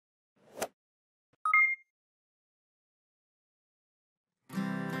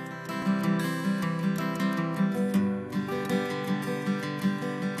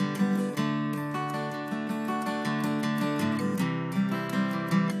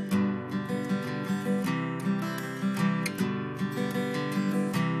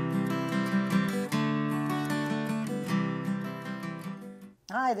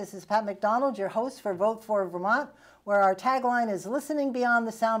Hi, this is Pat McDonald, your host for Vote for Vermont, where our tagline is Listening Beyond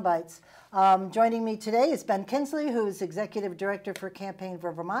the Soundbites. Joining me today is Ben Kinsley, who is Executive Director for Campaign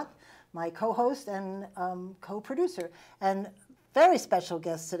for Vermont, my co-host and co-producer. And very special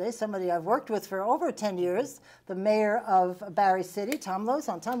guest today, somebody I've worked with for over 10 years, the Mayor of Barre City, Thom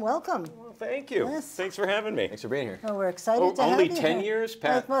Lauzon. Thom, welcome. Well, thank you. Yes. Thanks for having me. Thanks for being here. Well, we're excited to have you. Only 10 years,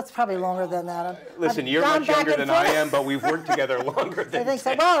 Pat? Well, it's probably longer than that. Listen, you're much younger than I am, but we've worked together longer than I think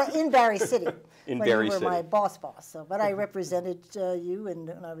so. Well, in Barre City. In when Barre you were City. my boss. So, but I represented you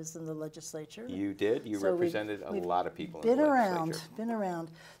when I was in the legislature. You did. You represented a lot of people in the legislature. Been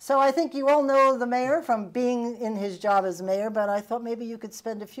around. So I think you all know the mayor from being in his job as mayor, but I thought maybe you could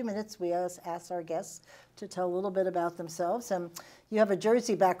spend a few minutes. We asked our guests to tell a little bit about themselves. And you have a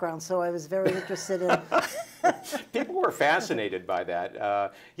Jersey background, so I was very interested in. People were fascinated by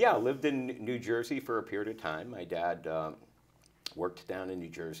that. Yeah, I lived in New Jersey for a period of time. My dad worked down in New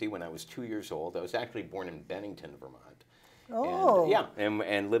Jersey when I was 2 years old. I was actually born in Bennington, Vermont. Oh. And, yeah,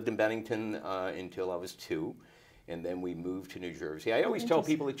 and lived in Bennington until I was 2. And then we moved to New Jersey. I always tell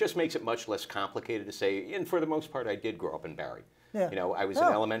people it just makes it much less complicated to say, and for the most part, I did grow up in Barre. Yeah. You know, I was in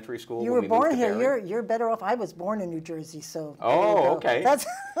elementary school. You were born here. You're better off. I was born in New Jersey, so. Oh, okay. That's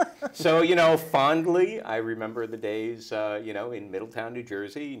so, you know, fondly, I remember the days, you know, in Middletown, New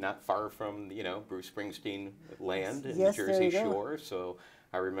Jersey, not far from, you know, Bruce Springsteen land and the Jersey Shore. So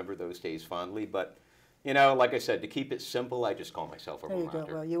I remember those days fondly. But, you know, like I said, to keep it simple, I just call myself a Vermonter. There you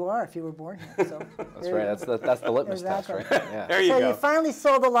go. Well, you are if you were born here. So that's right. That's the litmus test, right? Yeah. There you go. So you finally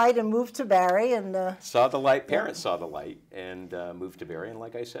saw the light and moved to Barre, and saw the light. Parents saw the light and moved to Barre. And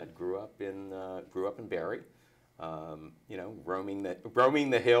like I said, grew up in Barre. You know, roaming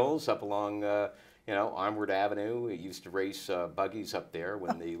the hills up along you know, Onward Avenue. We used to race buggies up there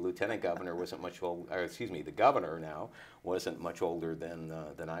when the lieutenant governor wasn't much old. Or excuse me, the governor now wasn't much older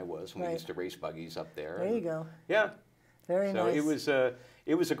than I was. We used to race buggies up there. There you go. Yeah. Very nice. So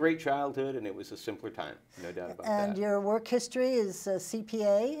it was a great childhood, and it was a simpler time, no doubt about that. And your work history is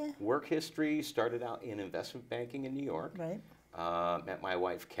CPA? Work history started out in investment banking in New York. Right. Met my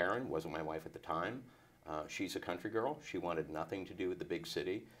wife, Karen, wasn't my wife at the time. She's a country girl. She wanted nothing to do with the big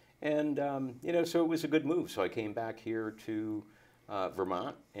city. And, you know, so it was a good move. So I came back here to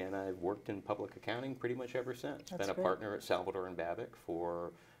Vermont, and I've worked in public accounting pretty much ever since. That's Been a great. partner at Salvador and Babick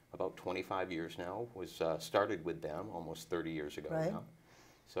for about 25 years now. Was started with them almost 30 years ago now.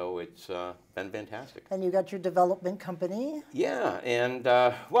 So it's been fantastic. And you got your development company? Yeah, and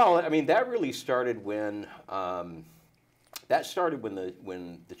well, I mean, that really started when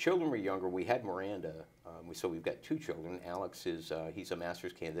when the children were younger. We had Miranda. So we've got 2 children. Alex is he's a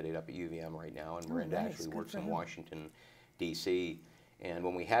master's candidate up at UVM right now, and Miranda actually works in Washington, D.C. And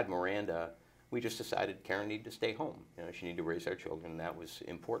when we had Miranda, we just decided Karen needed to stay home. You know, she needed to raise our children, and that was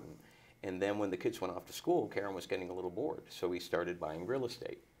important. And then when the kids went off to school, Karen was getting a little bored, so we started buying real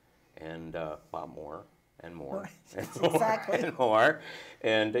estate and bought more and more and more and more.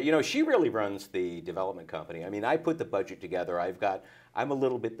 And you know, she really runs the development company. I mean, I put the budget together. I'm a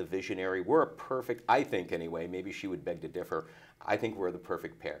little bit the visionary. We're a perfect, I think anyway, maybe she would beg to differ. I think we're the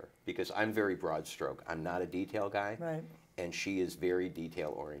perfect pair because I'm very broad stroke. I'm not a detail guy. Right. And she is very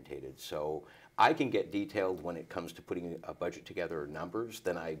detail orientated. So I can get detailed when it comes to putting a budget together or numbers.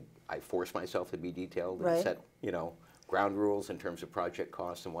 Then I force myself to be detailed and set, you know, ground rules in terms of project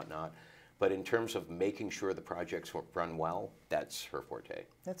costs and whatnot. But in terms of making sure the projects run well, that's her forte.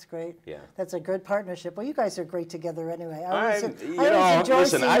 That's great. Yeah. That's a good partnership. Well, you guys are great together anyway.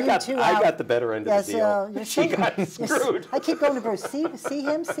 Listen, I got the better end of the deal. She got screwed. I keep going to Bruce. See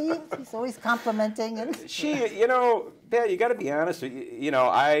him? He's always complimenting. And you know, Pat, you got to be honest. You know,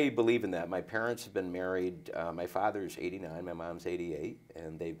 I believe in that. My parents have been married. My father's 89, my mom's 88,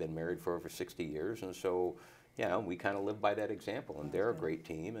 and they've been married for over 60 years. And so, you know, we kind of live by that example. And they're a great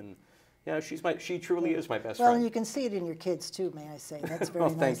team. And yeah, she truly is my best friend. Well, and you can see it in your kids too, may I say. That's very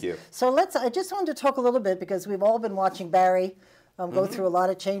nice. Thank you. So I just wanted to talk a little bit because we've all been watching Barre go through a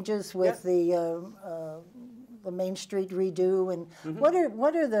lot of changes with the Main Street redo. And what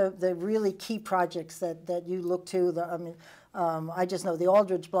are the really key projects that you look to? I mean, I just know the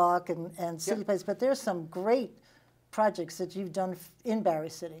Aldridge Block and City Place, but there's some great projects that you've done in Barre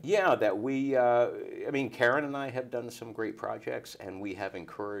City. Yeah, that we, I mean, Karen and I have done some great projects, and we have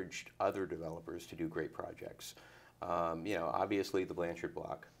encouraged other developers to do great projects. You know, obviously the Blanchard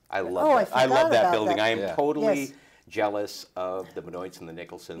Block. I love that building. I am totally jealous of the Benoits and the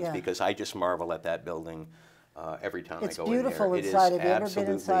Nicholsons because I just marvel at that building every time I go in there. It's beautiful inside. Have you ever been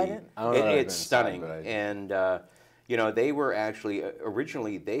inside it? It's stunning. And You know, they were actually,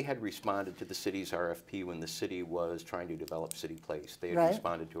 originally, they had responded to the city's RFP when the city was trying to develop City Place. They had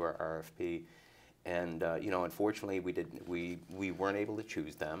responded to our RFP. And, you know, unfortunately, we weren't able to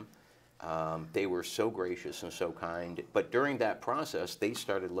choose them. They were so gracious and so kind. But during that process, they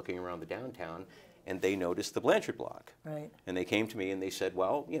started looking around the downtown, and they noticed the Blanchard Block. Right. And they came to me and they said,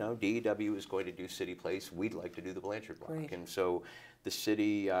 well, you know, DEW is going to do City Place. We'd like to do the Blanchard Block. Great. And so the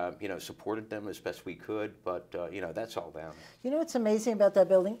city, you know, supported them as best we could, but, you know, that's all down. You know what's amazing about that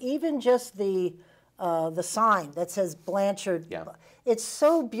building? Even just the sign that says Blanchard, it's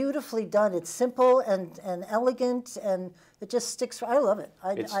so beautifully done. It's simple and elegant, and it just sticks. I love it.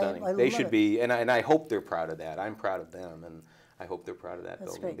 It's stunning. They should be, and I hope they're proud of that. I'm proud of them, and I hope they're proud of that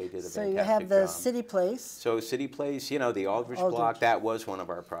building. Great. They did a so fantastic you have the job. City Place. So City Place, you know, the Aldrich Block, that was one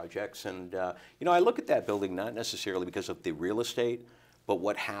of our projects. And, you know, I look at that building not necessarily because of the real estate, but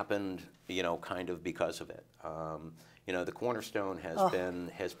what happened, you know, kind of because of it. You know, the Cornerstone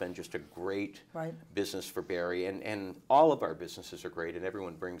has been just a great business for Barre, and all of our businesses are great, and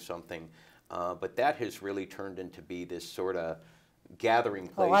everyone brings something. But that has really turned into be this sort of gathering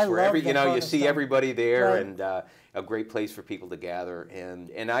place where you see everybody there, and a great place for people to gather.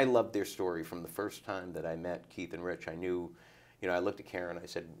 And I loved their story from the first time that I met Keith and Rich. I knew, you know, I looked at Karen. I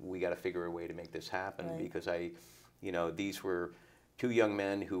said, we got to figure a way to make this happen because you know, these were two young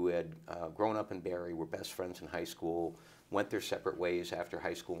men who had grown up in Barre, were best friends in high school, went their separate ways after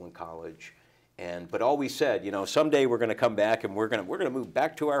high school and college. But always said, you know, someday we're going to come back and we're going to move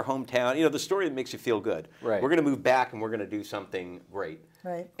back to our hometown. You know, the story that makes you feel good. Right. We're going to move back and we're going to do something great.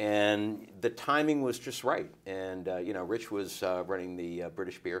 Right. And the timing was just right. And you know, Rich was running the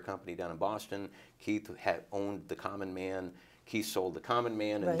British Beer Company down in Boston. Keith had owned the Common Man. Keith sold the Common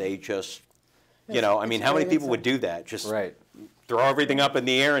Man, and they just, you know, I mean, how many people would do that? Just throw everything up in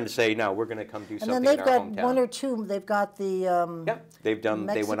the air and say, no, we're going to come do something in our hometown. And then they've got one or two. They've got the they've done.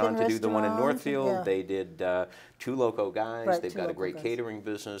 Mexican they went on to do the one in Northfield. Yeah. They did Two Loco Guys. They've got a great catering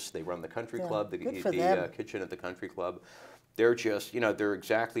business. They run the country club, the kitchen at the country club. They're just, you know, they're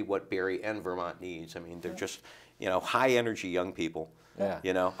exactly what Barre and Vermont needs. I mean, they're just, you know, high energy young people. Yeah.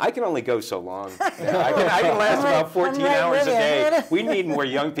 You know, I can only go so long. I can last about 14 hours a day. We need more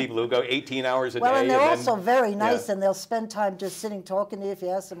young people who go 18 hours a day. Well, and they're also very nice, and they'll spend time just sitting talking to you if you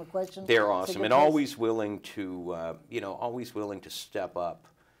ask them a question. They're awesome, and always willing to, you know, always willing to step up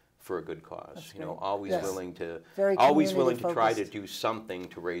for a good cause. You know, always willing to, try to do something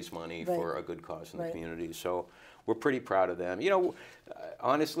to raise money for a good cause in the community. So we're pretty proud of them. You know,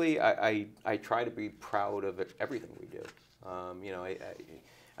 honestly, I try to be proud of everything we do. You know,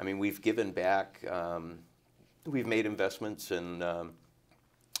 I mean, we've given back. We've made investments in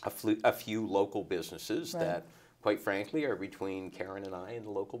a few local businesses that, quite frankly, are between Karen and I and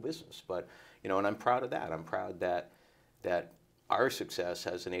the local business. But you know, and I'm proud of that. I'm proud that our success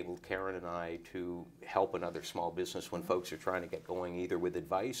has enabled Karen and I to help another small business when folks are trying to get going, either with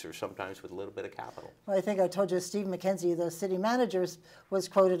advice or sometimes with a little bit of capital. Well, I think I told you, Steve McKenzie, the city manager, was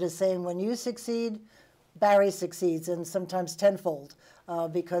quoted as saying, "When you succeed, Barre succeeds, and sometimes tenfold,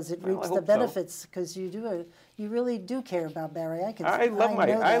 because it reaps the benefits. Because you really do care about Barre. I love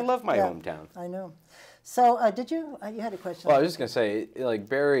my hometown. I know. So, you had a question? Well, I was just gonna say, like,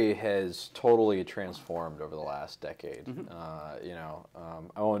 Barre has totally transformed over the last decade. You know,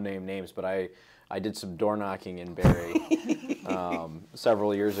 I won't name names, but I did some door knocking in Barre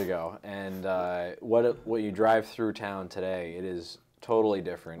several years ago, and what you drive through town today, it is totally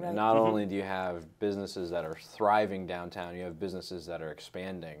different. And not only do you have businesses that are thriving downtown, you have businesses that are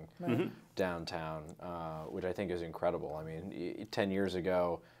expanding downtown, which I think is incredible. I mean, 10 years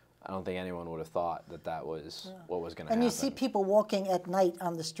ago, I don't think anyone would have thought that was what was going to happen. And you see people walking at night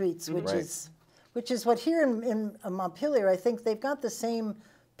on the streets, which is what here in Montpelier, I think they've got the same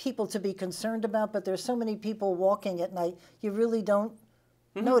people to be concerned about, but there's so many people walking at night, you really don't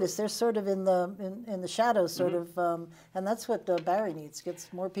notice. They're sort of in the shadows, sort of, and that's what Barre needs.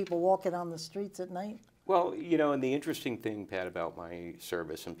 Gets more people walking on the streets at night. Well, you know, and the interesting thing, Pat, about my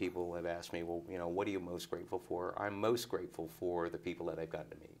service, and people have asked me, well, you know, what are you most grateful for? I'm most grateful for the people that I've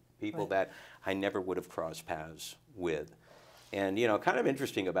gotten to meet, people that I never would have crossed paths with. And, you know, kind of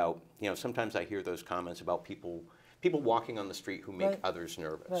interesting about, you know, sometimes I hear those comments about people walking on the street who make others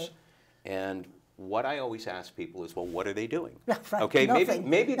nervous. And what I always ask people is, well, what are they doing? Okay,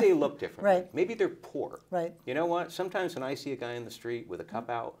 maybe they look differently. Maybe they're poor. You know what? Sometimes when I see a guy in the street with a cup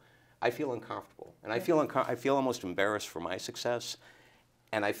out, I feel uncomfortable, and I feel almost embarrassed for my success,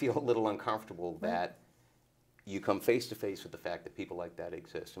 and I feel a little uncomfortable that you come face to face with the fact that people like that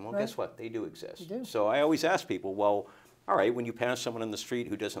exist. And well, guess what? They do exist. So I always ask people, well, all right, when you pass someone on the street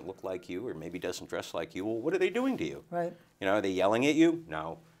who doesn't look like you or maybe doesn't dress like you, well, what are they doing to you? Right. You know, are they yelling at you?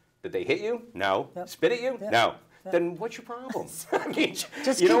 No. Did they hit you? No. Yep. Spit at you? Yep. No. Yep. Then what's your problem? I mean,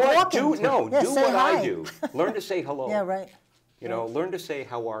 just you know keep what? walking. Do what hi. I do. Learn to say hello. Yeah, right. You know, learn to say,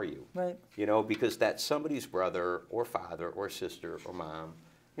 how are you? Right. You know, because that's somebody's brother or father or sister or mom.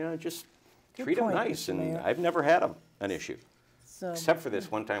 You know, just Good treat them point, nice. Mr. And Mayor. I've never had an issue. So, Except for this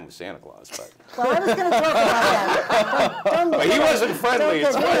one time with Santa Claus. But well, I was going to talk about that. but he wasn't friendly.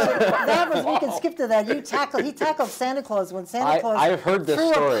 It's we can skip to that. He tackled Santa Claus when Santa Claus I've heard this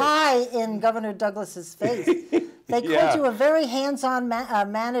threw story. a pie in Governor Douglas's face. They called you a very hands-on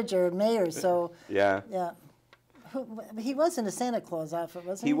mayor. So yeah. He was in a Santa Claus outfit,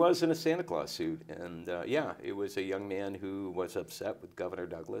 wasn't he? He was in a Santa Claus suit, and yeah, it was a young man who was upset with Governor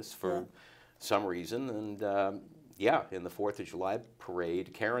Douglas for some reason, and yeah, in the 4th of July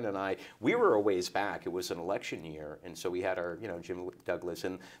parade, Karen and I, we were a ways back. It was an election year, and so we had our, Jim Douglas,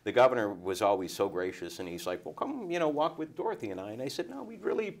 and the governor was always so gracious, and he's like, well, come, walk with Dorothy and I. And I said, no, we'd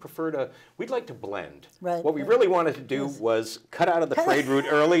really we'd like to blend. Right. What we really wanted to do was cut out of the parade route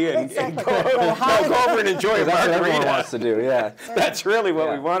early and Exactly. go over and enjoy a That's what everyone margarita. wants to do, yeah. That's really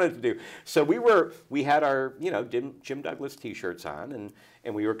what we wanted to do. So we had our, Jim Douglas T-shirts on,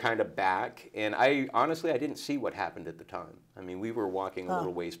 and we were kind of back. And honestly, I didn't see what happened at the time. I mean, we were walking a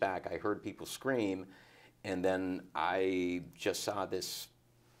little ways back. I heard people scream, and then I just saw this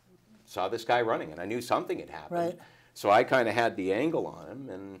guy running, and I knew something had happened. Right. So I kind of had the angle on him,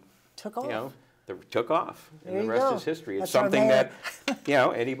 and Took off. Took off, and There the you rest go. is history. It's That's our something mayor.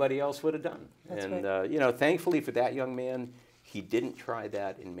 that anybody else would have done. That's And right. thankfully for that young man, he didn't try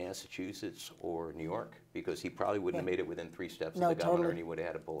that in Massachusetts or New York, because he probably wouldn't have made it within 3 steps No, of the governor, totally. and he would have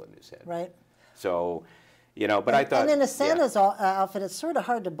had a bullet in his head. Right. So, but I thought. And in a Santa's outfit, it's sort of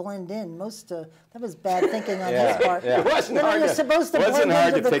hard to blend in. That was bad thinking on Yeah, his part. yeah. It wasn't hard you're to, supposed to wasn't blend hard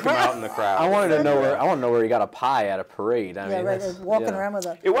into to the pick him crowd. out in the crowd. I want to know where he got a pie at a parade. I mean, Right. that's, Walking you know. around with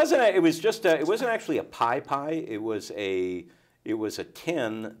a. It wasn't. It wasn't actually a pie. It was a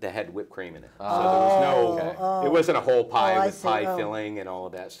tin that had whipped cream in it. So there was no. It wasn't a whole pie I with see. pie filling and all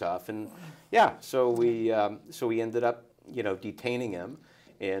of that stuff. And yeah, so we ended up detaining him,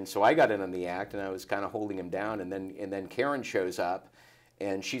 and so I got in on the act, and I was kind of holding him down, and then Karen shows up.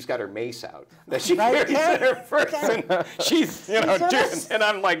 And she's got her mace out that she Right, carries in her purse, and she's doing, and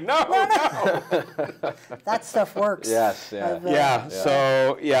I'm like, no. That stuff works. Yes, yeah. Yeah.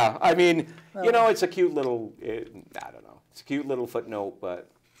 So yeah, I mean, it's a cute little. I don't know. It's a cute little footnote, but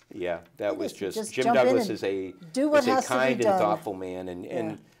yeah, that was just Jim jump in Douglas and is a do what has to be kind and done. thoughtful man,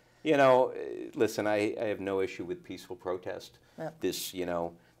 and listen, I have no issue with peaceful protest. Yep.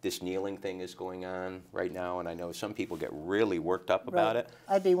 This kneeling thing is going on right now, and I know some people get really worked up about it.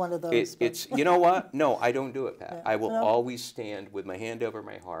 I'd be one of those. but- It's you know what? No, I don't do it, Pat. Yeah. I will No. always stand with my hand over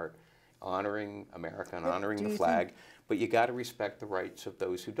my heart, honoring America and honoring do the you flag. But you got to respect the rights of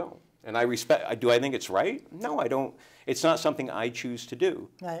those who don't. And I respect. Do I think it's right? No, I don't. It's not something I choose to do.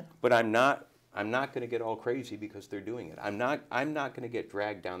 Right. But I'm not going to get all crazy because they're doing it. I'm not going to get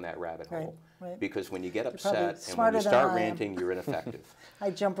dragged down that rabbit hole. right. Because when you get probably upset and when smarter you than start I am. ranting, you're ineffective. I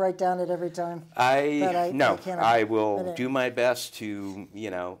jump right down it every time. I can't- will but do my best to,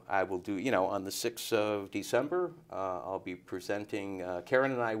 I will do, on the 6th of December, I'll be presenting,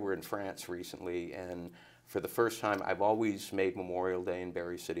 Karen and I were in France recently, and for the first time, I've always made Memorial Day in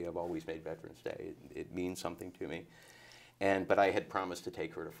Barre City, I've always made Veterans Day, it means something to me. But I had promised to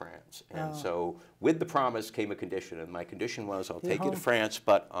take her to France. And so with the promise came a condition, and my condition was I'll take you to France,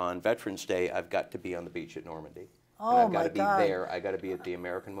 but on Veterans Day, I've got to be on the beach at Normandy. Oh, and I've got my to be God. there. I've got to be at the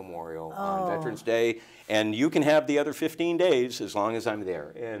American Memorial on Veterans Day. And you can have the other 15 days as long as I'm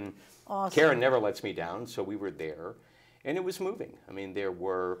there. And Awesome. Karen never lets me down, so we were there. And it was moving. I mean, there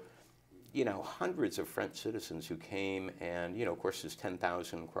were hundreds of French citizens who came, and of course there's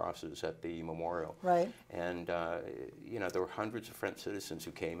 10,000 crosses at the memorial. Right. And there were hundreds of French citizens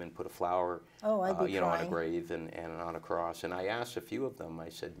who came and put a flower, I'd be on a crying. grave and on a cross. And I asked a few of them. I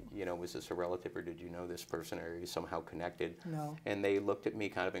said, was this a relative, or did you know this person, or are you somehow connected? No. And they looked at me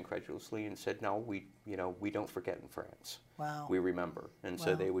kind of incredulously and said, no, we don't forget in France. Wow. We remember. And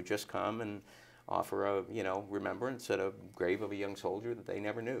so Wow. they would just come and offer a remembrance at a grave of a young soldier that they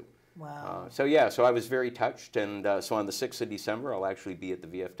never knew. Wow. So I was very touched, and so on the 6th of December, I'll actually be at the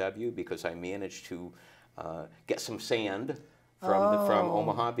VFW because I managed to get some sand from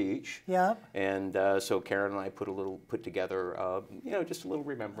Omaha Beach. Yep. And so Karen and I put together, just a little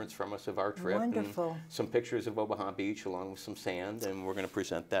remembrance from us of our trip. Wonderful. And some pictures of Omaha Beach along with some sand, and we're going to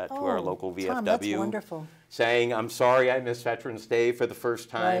present that to our local VFW. Tom, that's wonderful. Saying, I'm sorry I missed Veterans Day for the first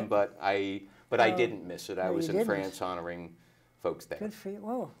time, Right. but I But I didn't miss it. I no, was you in didn't. France honoring folks there. Good for you.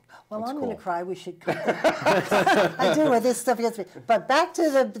 Whoa. Well, That's I'm going cool. to cry. We should cut that. I do with this stuff gets me. But back to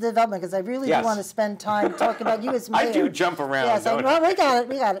the development, because I really do Yes. want to spend time talking about you as mayor. I do jump around. Yes, well, we got it.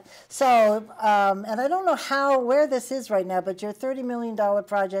 We got it. So, and I don't know where this is right now, but your $30 million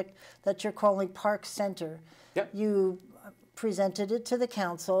project that you're calling Park Center, Yep. you presented it to the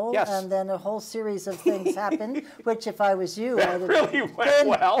council, Yes. and then a whole series of things happened, which if I was you, That I'd have really went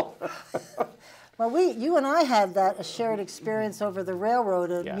well. Well, you and I had a shared experience over the railroad,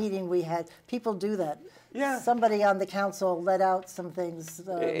 a Yeah. meeting we had. People do that. Yeah. Somebody on the council let out some things.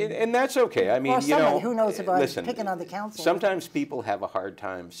 And that's okay. I mean, or you somebody, know, who knows about listen, picking on the council. Sometimes people have a hard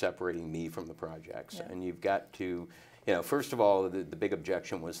time separating me from the projects, Yeah. and you've got to, you know, first of all, the big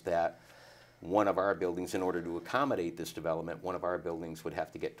objection was that one of our buildings, in order to accommodate this development, one of our buildings would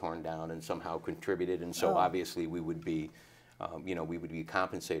have to get torn down and somehow contributed, and so obviously we would be, you know, we would be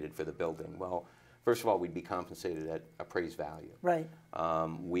compensated for the building. Well, first of all, we'd be compensated at appraised value. Right.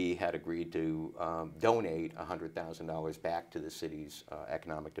 We had agreed to donate $100,000 back to the city's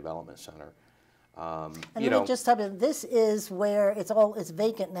economic development center. And you let me know, just tell you, this is where it's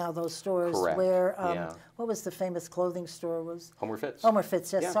vacant now, those stores. Correct, Where, yeah. what was the famous clothing store? Was Homer Fitz. Homer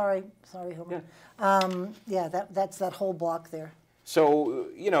Fitz, yes. Yeah. Sorry, Homer. Yeah, that's that whole block there. So,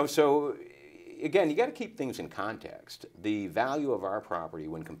 you know, so again, you got to keep things in context. The value of our property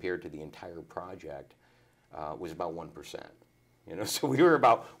when compared to the entire project was about 1%. You know, so we were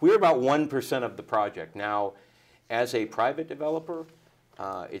about 1% of the project. Now, as a private developer,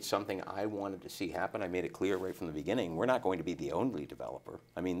 it's something I wanted to see happen. I made it clear right from the beginning, we're not going to be the only developer.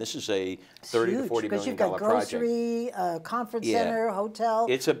 I mean, this is a $30 to $40 million project. Because you've got grocery, conference Yeah. center, hotel.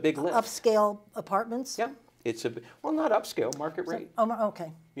 It's a big lift. Upscale apartments. Yeah, it's well, not upscale, market rate. Oh,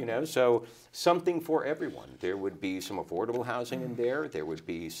 okay. You know, so something for everyone. There would be some affordable housing in there. There would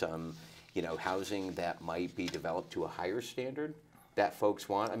be some, you know, housing that might be developed to a higher standard that folks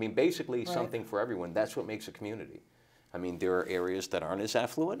want. I mean, basically something for everyone. That's what makes a community. I mean, there are areas that aren't as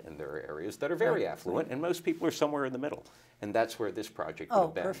affluent, and there are areas that are very affluent, and most people are somewhere in the middle. And that's where this project would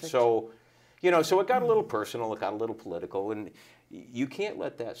have been. Perfect. So, you know, so it got a little personal, it got a little political, and you can't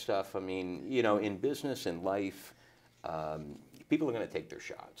let that stuff, I mean, you know, in business and life, people are going to take their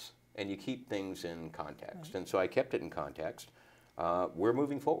shots, and you keep things in context. And so I kept it in context. We're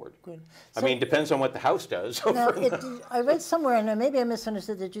moving forward. Good. I mean, depends on what the House does. Now, I read somewhere, and maybe I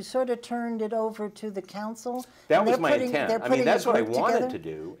misunderstood, that you sort of turned it over to the council. That and was they're my putting- intent. they're I mean, putting that's a what I group wanted together? to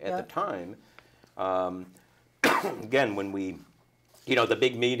do at Yeah. the time. Again, when we, you know, the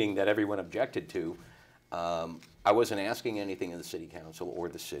big meeting that everyone objected to, I wasn't asking anything of the city council or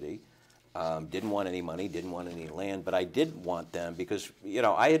the city. Didn't want any money, didn't want any land, but I did want them because, you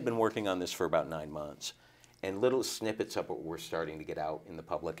know, I had been working on this for about 9 months, and little snippets of it were starting to get out in the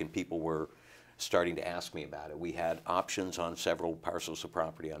public, and people were starting to ask me about it. We had options on several parcels of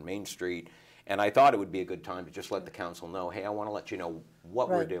property on Main Street, and I thought it would be a good time to just let the council know, hey, I want to let you know what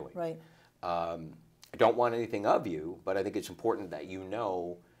we're doing. Right. I don't want anything of you, but I think it's important that you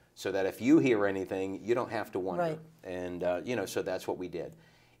know so that if you hear anything, you don't have to wonder. Right. And, you know, so that's what we did.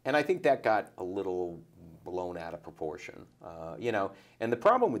 And I think that got a little blown out of proportion, you know. And the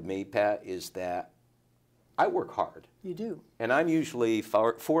problem with me, Pat, is that I work hard. You do. And I'm usually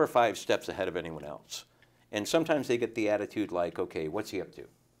 4 or 5 steps ahead of anyone else. And sometimes they get the attitude like, okay, what's he up to?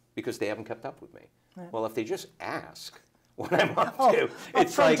 Because they haven't kept up with me. Right. Well, if they just ask what I'm up to,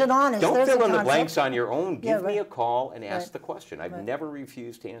 it's upfront like, and honest. don't There's fill a in the concept. blanks on your own. Yeah, Give me right. a call and ask Right. the question. I've Right. never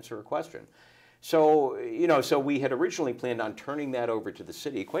refused to answer a question. So, you know, so we had originally planned on turning that over to the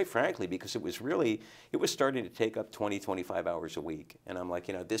city, quite frankly, because it was starting to take up 20, 25 hours a week. And I'm like,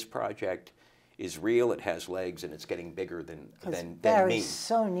 you know, this project is real, it has legs, and it's getting bigger than Barry me.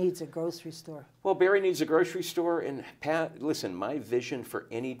 so needs a grocery store. Well, Barry needs a grocery store, and Pat, listen, my vision for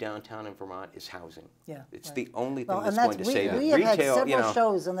any downtown in Vermont is housing. Yeah, It's right. the only thing Well, that's and going to save it. we have had Retail, several you know.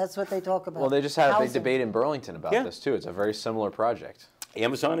 shows, and that's what they talk about. Well, they just had a big Housing. debate in Burlington about Yeah. this too. It's a very similar project.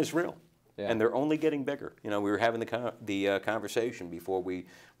 Amazon is real. Yeah. And they're only getting bigger. You know, we were having the conversation before we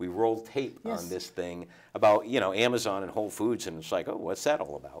rolled tape Yes. on this thing about, you know, Amazon and Whole Foods, and it's like, oh, what's that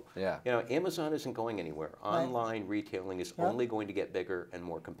all about? Yeah. You know, Amazon isn't going anywhere. Online retailing is only going to get bigger and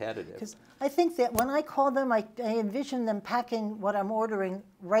more competitive. Because I think that when I call them, I envision them packing what I'm ordering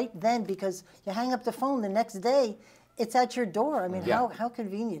right then, because you hang up the phone the next day, it's at your door. I mean, Yeah. how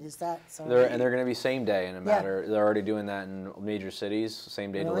convenient is that? So They're going to be same day in a matter. They're already doing that in major cities,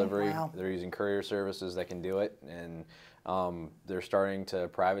 same day Really? delivery. Wow. They're using courier services that can do it, and they're starting to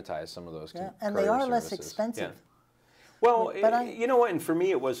privatize some of those. and they are less services. expensive. Well, But you know what, and for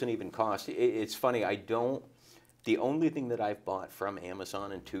me it wasn't even cost. It's funny, the only thing that I've bought from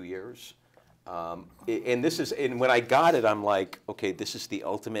Amazon in 2 years And this is, and when I got it, I'm like, okay, this is the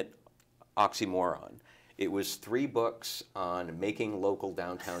ultimate oxymoron. It was 3 books on making local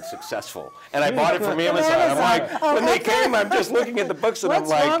downtown successful. And I bought it from Amazon. I'm like, when they came, I'm just looking at the books and I'm like,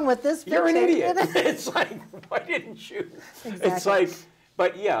 what's wrong with this you're an picture? idiot. It's like, why didn't you? Exactly. It's like,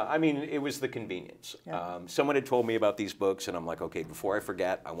 but yeah, I mean, it was the convenience. Yeah. Someone had told me about these books and I'm like, okay, before I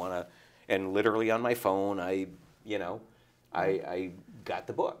forget, I want to, and literally on my phone, I got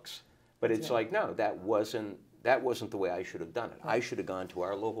the books. But it's like, no, that wasn't the way I should have done it. I should have gone to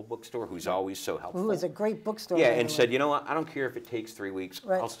our local bookstore, who's always so helpful. Who is a great bookstore. Yeah, by the and way. said, you know what, I don't care if it takes 3 weeks,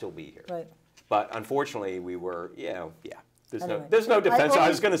 Right. I'll still be here. Right. But unfortunately, we were, there's Anyway. there's no defense. I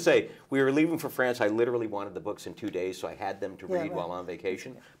always- was going to say, we were leaving for France. I literally wanted the books in 2 days, so I had them to Yeah, read right. while on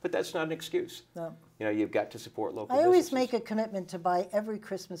vacation. But that's not an excuse. No. You know, you've got to support local I always businesses. make a commitment to buy every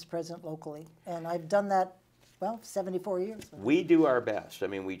Christmas present locally, and I've done that, well, 74 years. We do our best. I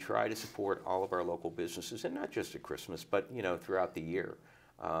mean, we try to support all of our local businesses, and not just at Christmas, but throughout the year.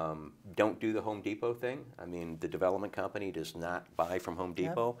 Don't do the Home Depot thing. I mean, the development company does not buy from Home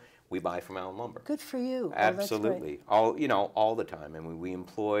Depot. We buy from Allen Lumber. Good for you. Absolutely, all the time. I mean, we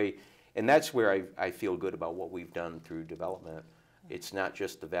employ, and that's where I feel good about what we've done through development. It's not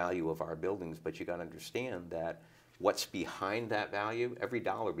just the value of our buildings, but you got to understand that what's behind that value, every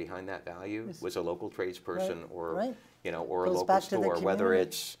dollar behind that value was a local tradesperson or right. Or a Goes local back to the store, whether community.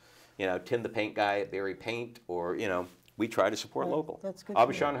 it's Tim the paint guy at Barry Paint or we try to support Right. local. That's good for you.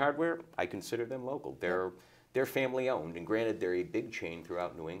 Abishon Hardware, I consider them local. They're family owned, and granted they're a big chain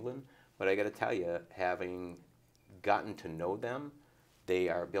throughout New England, but I got to tell you, having gotten to know them,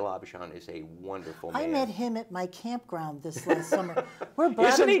 Bill Abishon is a wonderful man. I met him at my campground this last summer. We're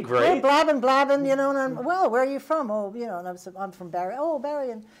blabbing, Isn't he great? We're blabbing, and I'm, well, where are you from? Oh, and I said, I'm from Barre. Oh,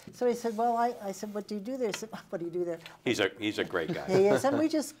 Barre. And so he said, well, I said, what do you do there? He said, what do you do there? He's a great guy. He is, and we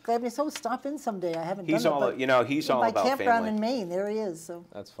just glad me. So stop in someday. I haven't He's done all it, but he's all my about campground family. in Maine. There he is. So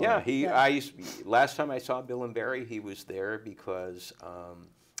That's funny. Yeah, last time I saw Bill in Barre, he was there because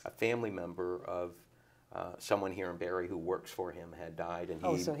a family member of someone here in Barre who works for him had died,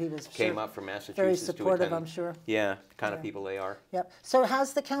 and so he was came up from Massachusetts very to supportive, attend. I'm sure. Yeah, the kind of people they are. Yep. So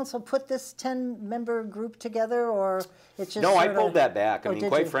has the council put this 10-member group together, or it's just No, I sort pulled of, that back. I or mean, did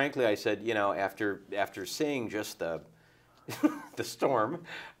quite you? frankly, I said, after seeing just the the storm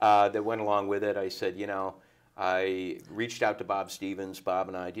that went along with it, I said, I reached out to Bob Stevens. Bob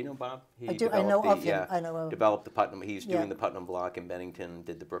and I, do you know Bob? I do. I know of him. I know of him. Developed the Putnam. He's Yeah. doing the Putnam block in Bennington.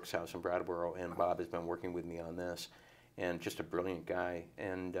 Did the Brooks House in Brattleboro, and Bob has been working with me on this. And just a brilliant guy.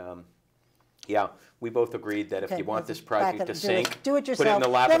 And we both agreed that if Okay, you want let's this back project it- to do it- sink, do it put it in the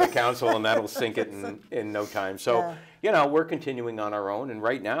yourself. lap of the council, and that'll sink it in no time. So, we're continuing on our own. And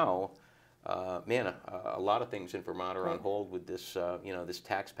right now, a lot of things in Vermont are on hold with this, this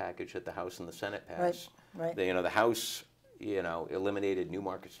tax package that the House and the Senate passed. Right. The House, eliminated New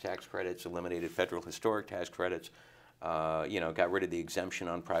Markets tax credits, eliminated federal historic tax credits, got rid of the exemption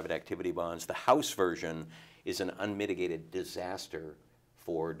on private activity bonds. The House version is an unmitigated disaster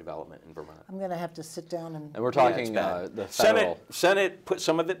for development in Vermont. I'm going to have to sit down and. And we're it's talking bad. the federal, Senate put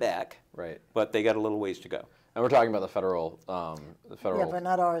some of it back, right? but they got a little ways to go. And we're talking about the federal Yeah, but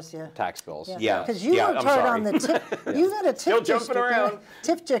not ours. Yeah. tax bills. Yeah. Because you I'm worked hard sorry. on the TIF. You got a Still TIF jumping district. around.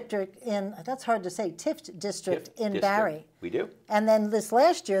 TIF district in. That's hard to say. TIF district in District. Barre. We do. And then this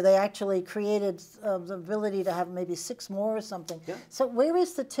last year, they actually created the ability to have maybe 6 more or something. Yeah. So where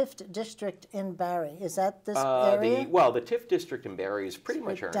is the TIF district in Barre? Is that this area? The TIF district in Barre is pretty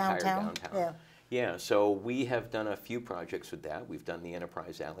much our entire downtown? downtown. Yeah, so we have done a few projects with that. We've done the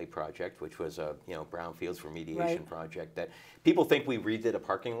Enterprise Alley project, which was a brownfields remediation Right. project that people think we redid a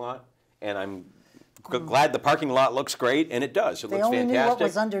parking lot, and I'm glad the parking lot looks great, and it does. It They looks only fantastic. knew what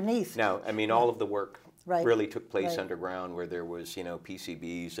was underneath. No, I mean all of the work Right. really took place Right. underground, where there was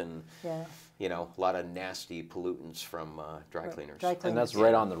PCBs and Yeah. a lot of nasty pollutants from dry cleaners. Dry And cleaners. that's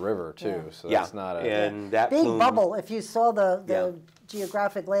right on the river too, Yeah. so Yeah, that's not a. and that Big plume, bubble. If you saw the Yeah.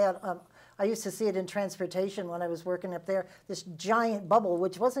 geographic layout, I used to see it in transportation when I was working up there. This giant bubble,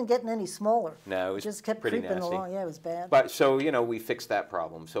 which wasn't getting any smaller. No, it was just kept pretty creeping nasty. along. Yeah, it was bad. But so we fixed that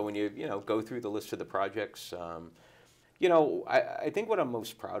problem. So when you go through the list of the projects, I think what I'm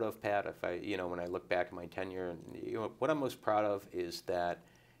most proud of, Pat, if when I look back at my tenure, what I'm most proud of is that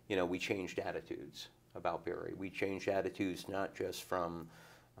we changed attitudes about Barre. We changed attitudes not just from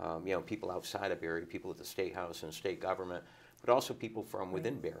people outside of Barre, people at the State House and state government, but also people from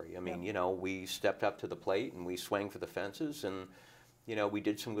within Barre. I mean, we stepped up to the plate and we swang for the fences, and you know, we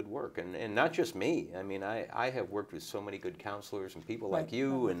did some good work, and not just me. I mean, I have worked with so many good counselors and people like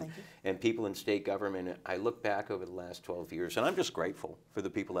you, and people in state government. I look back over the last 12 years, and I'm just grateful for the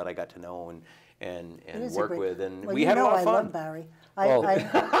people that I got to know and work with, and well, we had a lot of fun. I love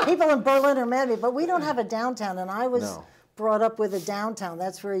Barre. People in Berlin are mad at me, but we don't have a downtown, and I was brought up with a downtown.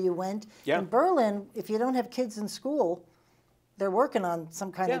 That's where you went. Yeah. In Berlin, if you don't have kids in school, they're working on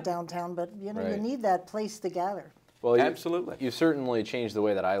some kind of downtown, but you know, you need that place to gather. Well, absolutely. You certainly changed the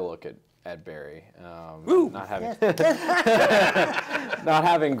way that I look at Barre. Not having not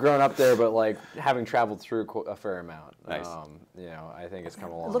having grown up there, but like having traveled through a fair amount. Nice. You know, I think it's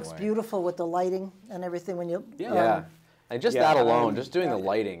come a long way. It looks beautiful with the lighting and everything when you. Like just that alone, just doing the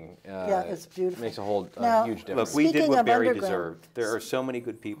lighting. It's beautiful. Makes a whole huge difference. Look, we did what Barre deserved. There are so many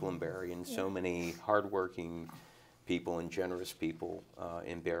good people in Barre, and so many hardworking people and generous people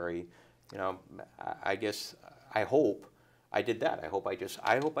in Barre. You know, I guess. I hope I did that. I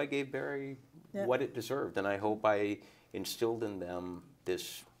hope I gave Barre what it deserved, and I hope I instilled in them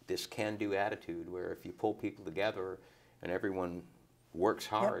this can-do attitude where if you pull people together and everyone works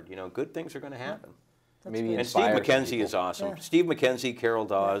hard, you know, good things are going to happen. Maybe and Steve McKenzie is awesome. Steve McKenzie, Carol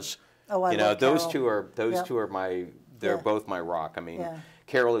Dawes. Oh, I you know, love those Carol. two are my. They're both my rock. I mean,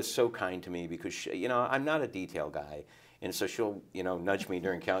 Carol is so kind to me because she, you know, I'm not a detail guy. And so she'll, you know, nudge me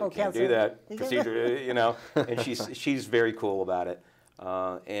during count. Can't do that procedure, you know. And she's very cool about it.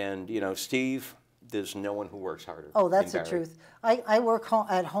 And you know, Steve, there's no one who works harder. Oh, that's the truth. I work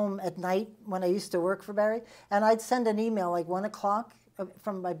at home at night when I used to work for Barre, and I'd send an email like 1 o'clock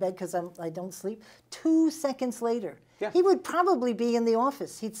from my bed because I don't sleep. 2 seconds later, he would probably be in the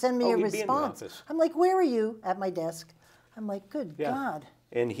office. He'd send me a response. I'm like, "Where are you?" At my desk. I'm like, "Good God."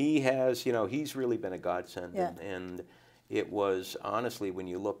 And he has, you know, he's really been a godsend. And it was, honestly, when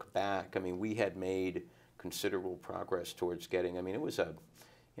you look back, I mean, we had made considerable progress towards getting, I mean, it was a,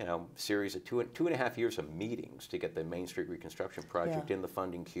 you know, series of two and a half years of meetings to get the Main Street reconstruction project in the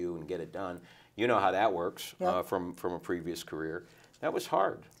funding queue and get it done. You know how that works from a previous career. That was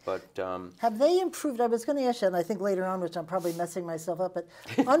hard, but... have they improved? I was going to ask you, and I think later on, which I'm probably messing myself up, but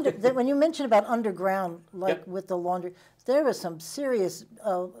when you mentioned about underground, like with the laundry, there was some serious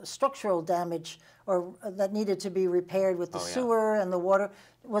structural damage or that needed to be repaired with the sewer and the water.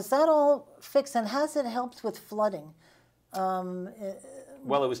 Was that all fixed, and has it helped with flooding? Well,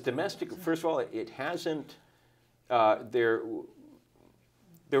 it was domestic. First of all, it hasn't... there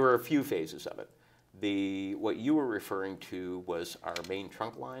were a few phases of it. What you were referring to was our main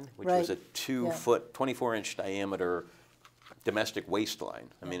trunk line, which was a 2-foot, 24-inch diameter domestic waste line.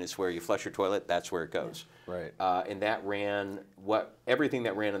 I mean, it's where you flush your toilet, that's where it goes. Right. And that ran, everything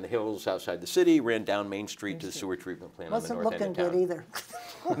that ran in the hills outside the city ran down Main Street to the sewer treatment plant on the north end of town. Wasn't looking good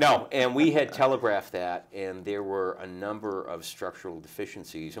either. No, and we had telegraphed that, and there were a number of structural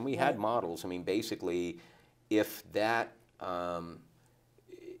deficiencies, and we had models. I mean, basically, if that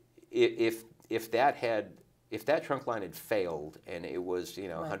trunk line had failed and it was, you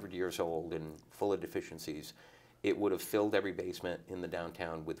know, 100 years old and full of deficiencies, it would have filled every basement in the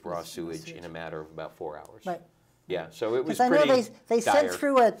downtown with raw sewage in a matter of about 4 hours. Right. Yeah, so it was pretty dire. I know they sent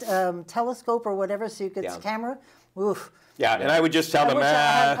through a telescope or whatever so you could camera. Oof. Yeah, and I would just tell them,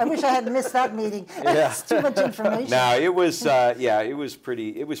 I wish I had missed that meeting. It's too much information. No, it was, it was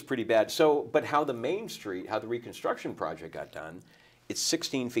pretty bad. So, but how the Main Street, how the reconstruction project got done, it's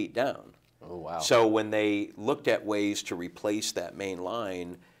 16 feet down. Oh, wow. So when they looked at ways to replace that main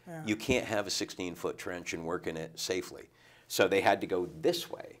line, you can't have a 16-foot trench and work in it safely. So they had to go this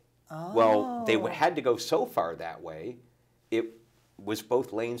way. Oh. Well, they had to go so far that way, it was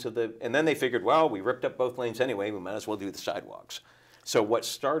both lanes of the, and then they figured, well, we ripped up both lanes anyway, we might as well do the sidewalks. So what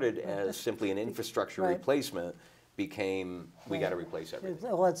started as simply an infrastructure replacement became, we got to replace everything.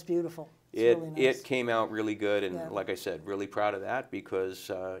 Well, that's beautiful. Really nice. It came out really good, and like I said, really proud of that because,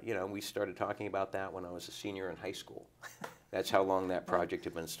 you know, we started talking about that when I was a senior in high school. That's how long that project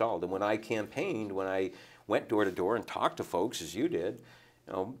had been installed. And when I campaigned, when I went door to door and talked to folks, as you did,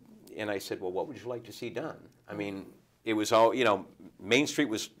 you know, and I said, well, what would you like to see done? I mean, it was all, you know, Main Street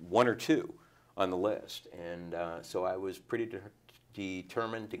was 1 or 2 on the list. And so I was pretty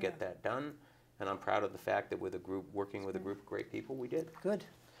determined to get that done. And I'm proud of the fact that with a group, working with a group of great people, we did. Good.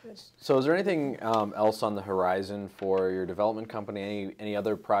 So is there anything else on the horizon for your development company? Any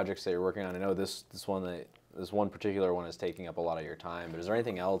other projects that you're working on? I know this one particular one is taking up a lot of your time, but is there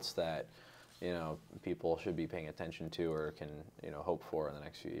anything else that, you know, people should be paying attention to or can, you know, hope for in the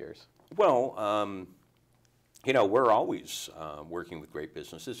next few years? Well, you know, we're always working with great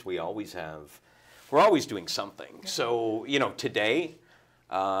businesses. We're always doing something. So, you know, today,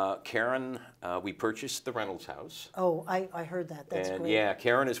 Karen, we purchased the Reynolds house. Oh, I heard that. That's and great. yeah,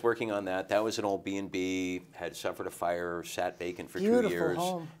 Karen is working on that. That was an old B&B, had suffered a fire, sat vacant for 2 years. Beautiful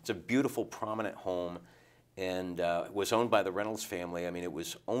home. It's a beautiful, prominent home, and it was owned by the Reynolds family. I mean, it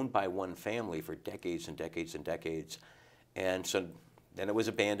was owned by one family for decades and decades and decades. And so then it was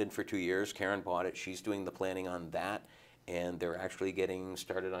abandoned for 2 years. Karen bought it. She's doing the planning on that, and they're actually getting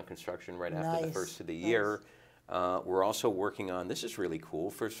started on construction right after the first of the year. We're also working on, this is really cool,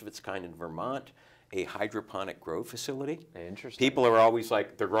 first of its kind in Vermont, a hydroponic grow facility. Interesting. People are always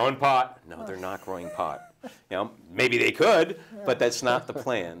like, they're growing pot. No, they're not growing pot. You know, maybe they could, but that's not the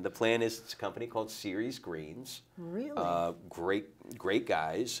plan. The plan is it's a company called Series Greens. Really? Great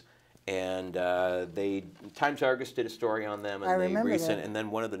guys. And Times Argus did a story on them, and and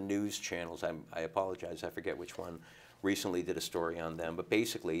then one of the news channels, I apologize, I forget which one, recently did a story on them. But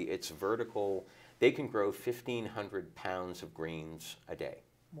basically, it's vertical. They can grow 1,500 pounds of greens a day.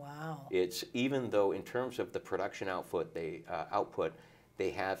 Wow. It's, even though in terms of the production output, they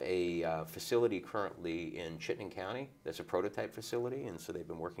have a facility currently in Chittenden County. That's a prototype facility, and so they've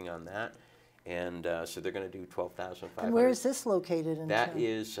been working on that. And so they're going to do 12,500. And where is this located in That town?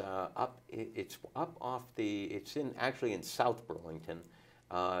 is it's up off the, it's actually in South Burlington.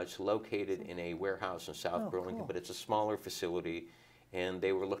 It's located in a warehouse in South Burlington, cool. but it's a smaller facility. And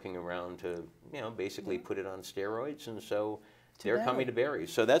they were looking around to, basically put it on steroids, and so they're coming to Barre.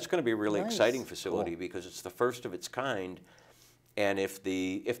 So that's going to be a really exciting facility because it's the first of its kind. And if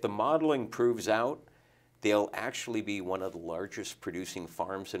the modeling proves out, they'll actually be one of the largest producing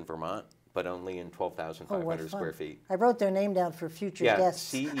farms in Vermont, but only in 12,500 square feet. I wrote their name down for future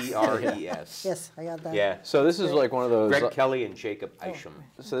guests. CERES. Yes, I got that. Yeah. So this is like one of those. Greg Kelly and Jacob Isham.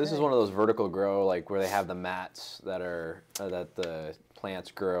 So this is one of those vertical grow, like where they have the mats that are that the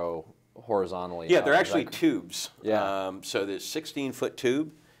plants grow horizontally. Yeah, they're actually tubes. Yeah. So there's 16-foot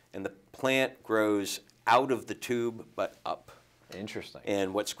tube, and the plant grows out of the tube but up. Interesting.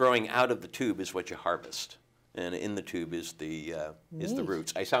 And what's growing out of the tube is what you harvest. And in the tube is the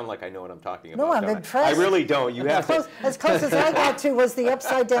roots. I sound like I know what I'm talking about. No, I'm impressed. I really don't. You have to. As close as I got to was the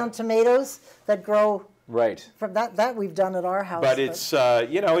upside down tomatoes that grow. Right. From that we've done at our house. But it's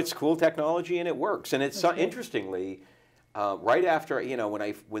it's cool technology and it works. And it's interestingly, right after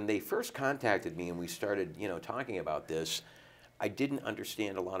when they first contacted me and we started talking about this, I didn't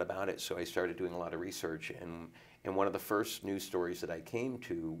understand a lot about it, so I started doing a lot of research. And one of the first news stories that I came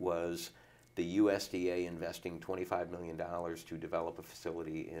to was the USDA investing $25 million to develop a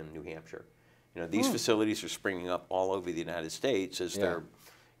facility in New Hampshire. These facilities are springing up all over the United States as they're,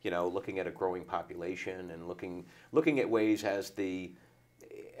 looking at a growing population and looking at ways as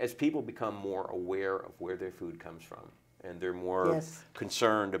people become more aware of where their food comes from. And they're more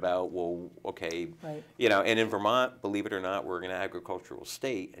concerned about, well, okay, and in Vermont, believe it or not, we're an agricultural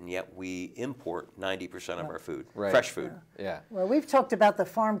state, and yet we import 90% of our food, fresh food. Yeah. Well, we've talked about the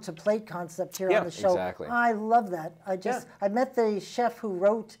farm-to-plate concept here on the show. Exactly. I love that. I met the chef who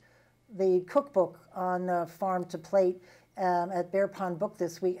wrote the cookbook on farm-to-plate at Bear Pond Book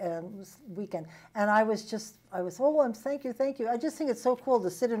this weekend, and thank you. I just think it's so cool to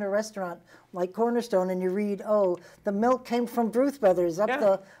sit in a restaurant like Cornerstone and you read, the milk came from Bruce Brothers up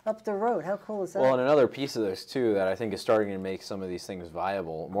the road. How cool is that? Well, and another piece of this too that I think is starting to make some of these things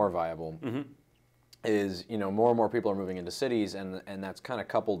more viable, is more and more people are moving into cities, and that's kind of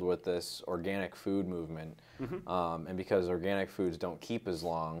coupled with this organic food movement, and because organic foods don't keep as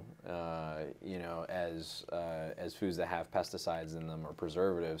long, as foods that have pesticides in them or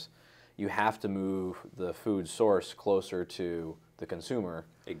preservatives, you have to move the food source closer to the consumer.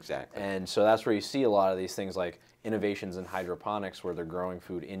 Exactly. And so that's where you see a lot of these things like innovations in hydroponics where they're growing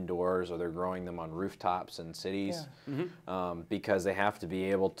food indoors or they're growing them on rooftops in cities, because they have to be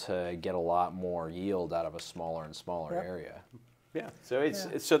able to get a lot more yield out of a smaller and smaller area. Yeah, so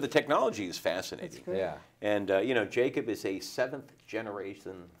so the technology is fascinating. Yeah. And Jacob is a 7th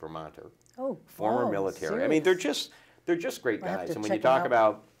generation Vermonter. Former military. Serious? I mean, they're just great guys. And when you talk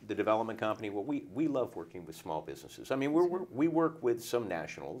about the development company, well, we love working with small businesses. I mean, we work with some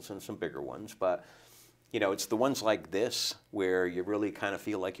nationals and some bigger ones, but it's the ones like this where you really kind of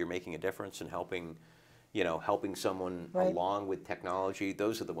feel like you're making a difference and helping someone along with technology.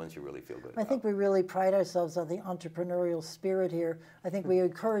 Those are the ones you really feel good about. I think we really pride ourselves on the entrepreneurial spirit here. I think we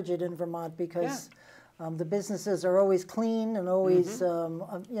encourage it in Vermont because the businesses are always clean and always,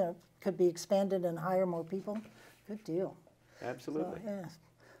 could be expanded and hire more people. Good deal. Absolutely.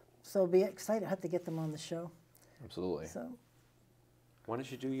 So be excited. I have to get them on the show. Absolutely. So. Why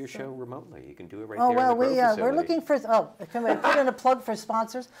don't you do your show remotely? You can do it right Oh, there well, in the Grove facility. we're looking for, can we put in a plug for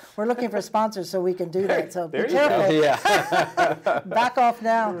sponsors? We're looking for sponsors so we can do that, so be careful. Yeah. Back off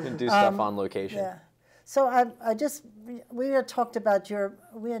now. You can do stuff on location. Yeah. So we hadn't talked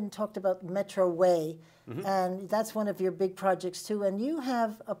about Metro Way, and that's one of your big projects too, and you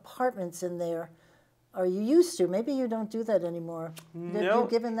have apartments in there, or you used to, maybe you don't do that anymore. No. You've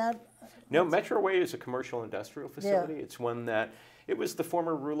given that? No, Metro Way is a commercial industrial facility. Yeah. It's one that, it was the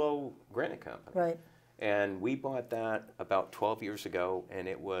former Rouleau Granite Company. Right. And we bought that about 12 years ago, and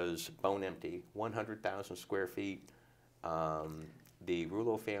it was bone empty, 100,000 square feet. The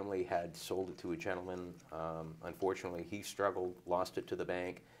Rouleau family had sold it to a gentleman. Unfortunately, he struggled, lost it to the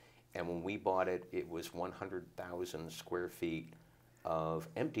bank, and when we bought it, it was 100,000 square feet of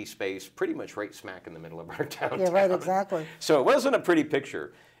empty space, pretty much right smack in the middle of our downtown. Yeah, right, exactly. So it wasn't a pretty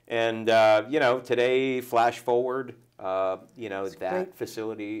picture. And, you know, today, flash forward, you know, that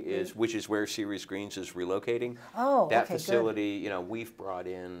facility is, which is where Series Greens is relocating. Oh, that okay, facility, you know, we've brought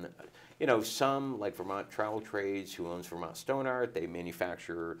in, you know, some like Vermont Travel Trades, who owns Vermont Stone Art. They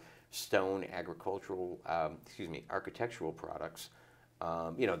manufacture stone architectural products.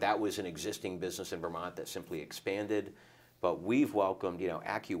 You know, that was an existing business in Vermont that simply expanded. But we've welcomed, you know,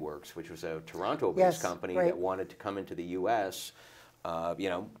 AccuWorks, which was a Toronto-based company that wanted to come into the U.S. You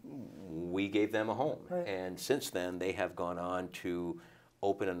know, we gave them a home. Right. And since then, they have gone on to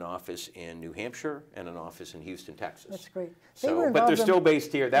open an office in New Hampshire and an office in Houston, Texas. That's great. So, but they're still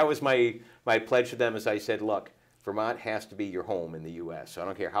based here. That was my pledge to them, as I said, look, Vermont has to be your home in the U.S. So I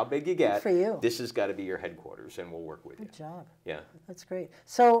don't care how big you get. Good for you. This has got to be your headquarters, and we'll work with you. Good job. Yeah. That's great.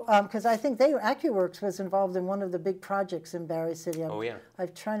 So, because I think AccuWorks was involved in one of the big projects in Barre City. Oh, yeah. I'm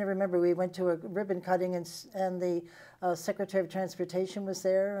trying to remember. We went to a ribbon cutting, and the Secretary of Transportation was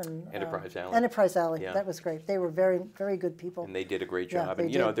there. And Enterprise Alley. Enterprise Alley. Yeah. That was great. They were very, very good people. And they did a great Yeah, job. they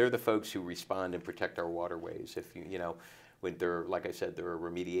And, you know, did. they're the folks who respond and protect our waterways. If you know, when they're, like I said, they're a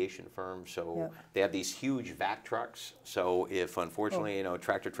remediation firm, so they have these huge vac trucks. So if, unfortunately, you know, a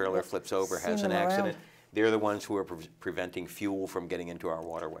tractor trailer flips over, has an accident, they're the ones who are preventing fuel from getting into our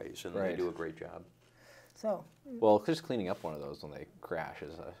waterways, and they do a great job. So. Well, just cleaning up one of those when they crash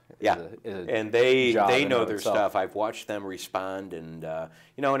is and they know their itself. stuff. I've watched them respond, and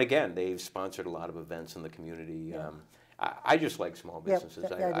you know, and again, they've sponsored a lot of events in the community. Yeah. I just like small businesses.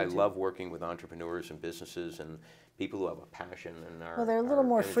 I do love working with entrepreneurs and businesses and people who have a passion and are. Well, they're a little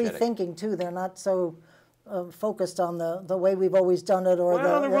more energetic. free thinking too. They're not so focused on the way we've always done it, or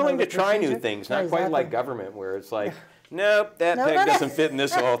they're willing to try new things. Not quite like government, where it's like. Nope, that peg doesn't fit in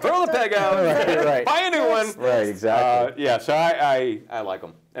this hole. Throw the peg out. Right. Buy a new one. Right, exactly. Yeah, so I like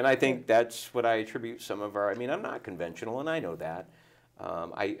them. And I think that's what I attribute some of our, I mean, I'm not conventional, and I know that.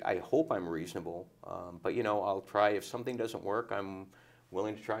 I hope I'm reasonable. But, you know, I'll try. If something doesn't work, I'm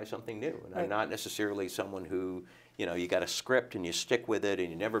willing to try something new. And I'm not necessarily someone who, you know, you got a script and you stick with it and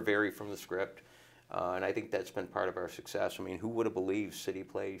you never vary from the script. And I think that's been part of our success. I mean, who would have believed City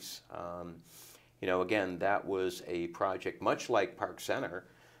Place? You know, again, that was a project, much like Park Center,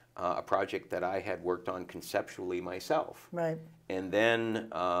 a project that I had worked on conceptually myself. Right. And then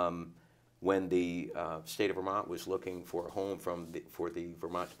when the state of Vermont was looking for a home for the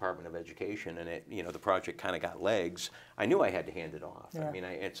Vermont Department of Education, and it, you know, the project kind of got legs, I knew I had to hand it off. Yeah. I mean,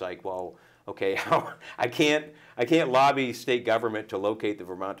 it's like, well, okay, I can't lobby state government to locate the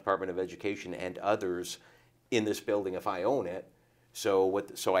Vermont Department of Education and others in this building if I own it. So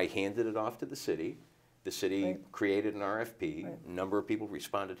I handed it off to the city. The city created an RFP. A number of people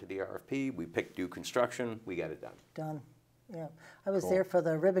responded to the RFP. We picked new construction. We got it done. Done. Yeah. I was there for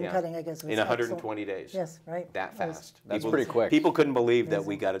the ribbon cutting, I guess. It was in 120 days. Yes, right. That fast. That's pretty quick. People couldn't believe that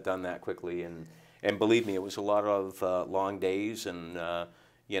we got it done that quickly. And believe me, it was a lot of long days and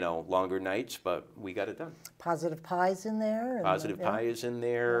you know, longer nights, but we got it done. Positive Pie's in there. And, Positive Pie is in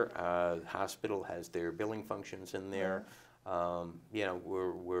there. Hospital has their billing functions in there. You know,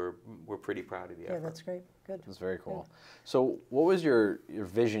 we're pretty proud of the effort. Yeah, that's great. Good. That's very cool. So what was your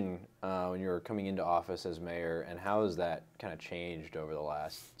vision when you were coming into office as mayor, and how has that kind of changed over the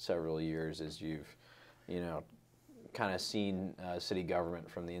last several years as you've, you know, kind of seen city government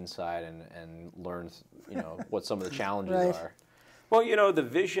from the inside and learned, you know, what some of the challenges are? Well, you know, the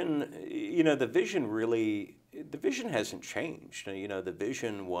vision really, the vision hasn't changed. You know, the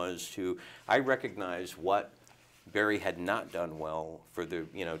vision was to, I recognize what Barre had not done well for the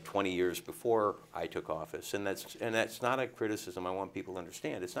 20 years before I took office, and that's not a criticism. I want people to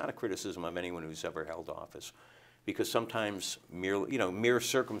understand. It's not a criticism of anyone who's ever held office, because sometimes mere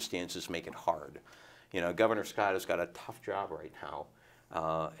circumstances make it hard. You know, Governor Scott has got a tough job right now,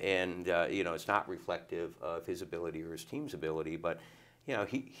 and it's not reflective of his ability or his team's ability. But you know,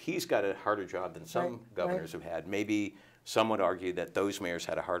 he's got a harder job than some governors have had. Maybe some would argue that those mayors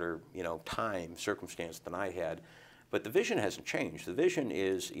had a harder, you know, circumstance than I had. But the vision hasn't changed. The vision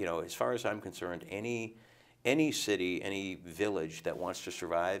is, you know, as far as I'm concerned, any city, any village that wants to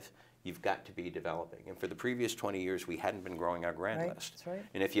survive, you've got to be developing. And for the previous 20 years, we hadn't been growing our grand list. That's right.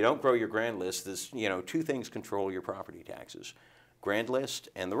 And if you don't grow your grand list, there's, you know, two things control your property taxes: grand list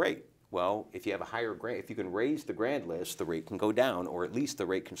and the rate. Well, if you have a higher if you can raise the grand list, the rate can go down, or at least the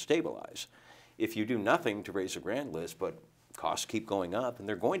rate can stabilize. If you do nothing to raise the grand list, but costs keep going up, and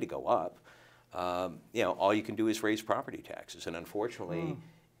they're going to go up, you know, all you can do is raise property taxes. And unfortunately,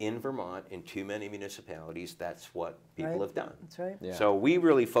 in Vermont, in too many municipalities, that's what people have done. That's right. Yeah. So we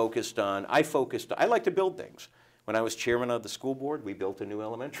really focused on, I like to build things. When I was chairman of the school board, we built a new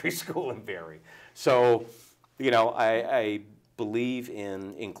elementary school in Barre. So, you know, I believe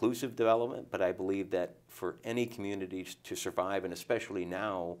in inclusive development, but I believe that for any community to survive, and especially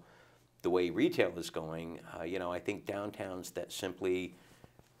now, the way retail is going, you know, I think downtowns that simply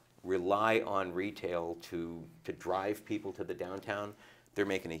rely on retail to drive people to the downtown, they're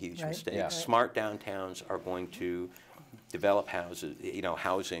making a huge mistake. Yeah. Smart downtowns are going to develop houses, you know,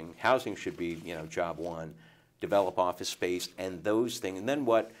 housing. Housing should be, you know, job one. Develop office space and those things. And then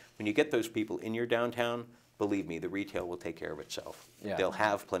when you get those people in your downtown, believe me, the retail will take care of itself. Yeah. They'll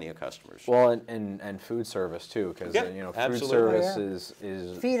have plenty of customers. Well, and food service too, because you know, food service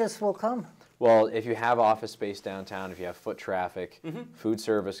is Feed us will come. well, if you have office space downtown, if you have foot traffic, food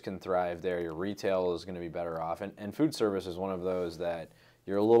service can thrive there. Your retail is going to be better off, and food service is one of those that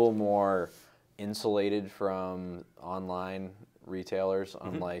you're a little more insulated from online retailers,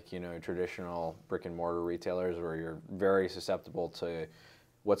 unlike, you know, traditional brick and mortar retailers, where you're very susceptible to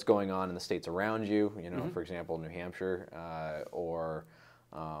what's going on in the states around you, you know, for example, New Hampshire, or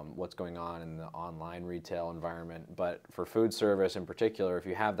what's going on in the online retail environment. But for food service in particular, if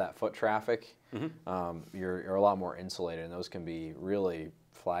you have that foot traffic, you're a lot more insulated, and those can be really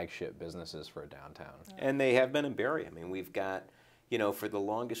flagship businesses for a downtown. And they have been in Barre. I mean, we've got, you know, for the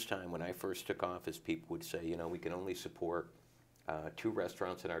longest time when I first took office, people would say, you know, we can only support 2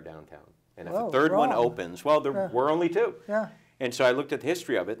 restaurants in our downtown. And if a third one opens, well, we're only 2. Yeah. And so I looked at the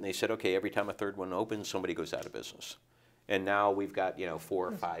history of it, and they said, okay, every time a third one opens, somebody goes out of business. And now we've got, you know, 4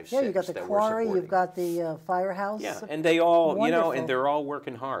 or 5, 6 Yeah, you've got the that quarry, we're you've got the firehouse. Yeah, and they all, you know, Wonderful. and they're all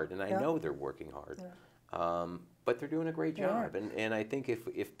working hard, and I know they're working hard. But they're doing a great job. And I think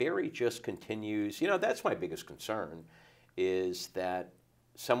if Barre just continues, you know, that's my biggest concern, is that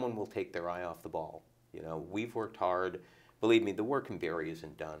someone will take their eye off the ball. You know, we've worked hard. Believe me, the work in Barre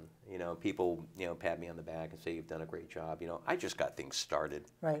isn't done. You know, people, you know, pat me on the back and say, you've done a great job. You know, I just got things started.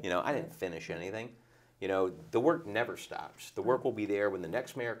 Right. You know, I didn't finish anything. You know, the work never stops. The work will be there when the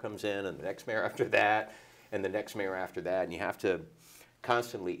next mayor comes in, and the next mayor after that, and the next mayor after that. And you have to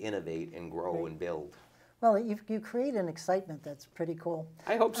constantly innovate and grow and build. Well, you create an excitement that's pretty cool.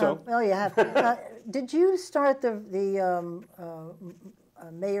 I hope so. Well, you have. Did you start the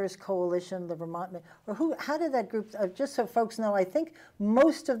Mayor's Coalition, the Vermont, or who? How did that group? Just so folks know, I think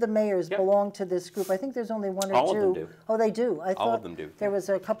most of the mayors belong to this group. I think there's only 1 or 2. All of them do. Oh, they do. I All thought of them do. There was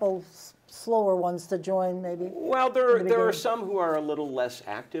a couple slower ones to join, maybe. Well, there are some who are a little less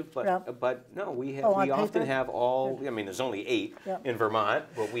active, but no, we on often paper? have all. I mean, there's only 8 in Vermont,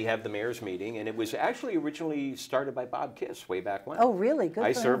 but we have the mayor's meeting, and it was actually originally started by Bob Kiss way back when. Oh, really? Good.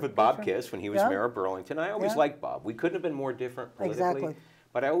 I for served him. with Good Bob for him. Kiss when he was mayor of Burlington. I always liked Bob. We couldn't have been more different politically. Exactly.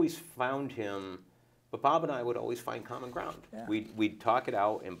 But I always found him, but Bob and I would always find common ground. Yeah. We'd talk it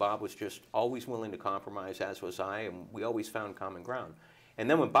out, and Bob was just always willing to compromise, as was I, and we always found common ground. And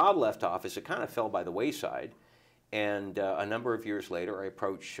then when Bob left office, it kind of fell by the wayside. And a number of years later, I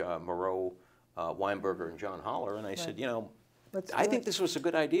approached Moreau, Weinberger, and John Holler, and I said, you know, I think this was a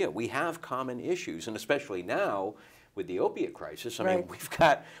good idea. We have common issues, and especially now with the opiate crisis, I mean, we've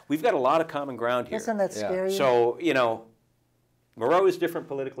got a lot of common ground here. Doesn't that scare you? So, you know, Moreau is different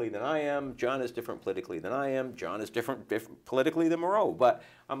politically than I am. John is different politically than I am. John is different politically than Moreau. But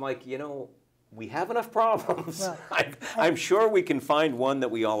I'm like, you know, we have enough problems. Well, I'm sure we can find one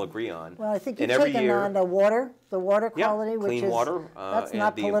that we all agree on. Well, I think you've and every taken year, on the water quality, which clean is water, that's and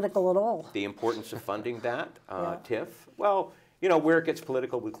not political at all. The importance of funding that, TIF. Well, you know, where it gets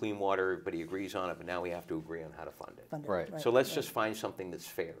political with clean water, everybody agrees on it, but now we have to agree on how to fund it. Right. So let's just find something that's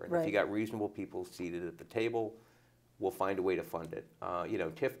fair. And if you got reasonable people seated at the table, we'll find a way to fund it. You know,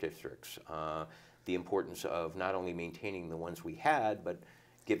 TIF districts, the importance of not only maintaining the ones we had, but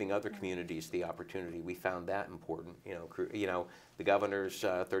giving other communities the opportunity. We found that important. You know, the governor's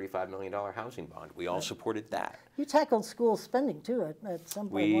 $35 million housing bond. We all supported that. You tackled school spending too at some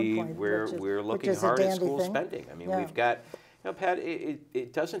point. One point, We're looking hard at school spending. I mean, we've got, Now, Pat,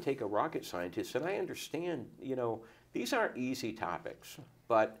 it doesn't take a rocket scientist, and I understand, you know, these aren't easy topics,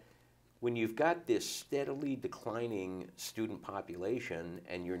 but when you've got this steadily declining student population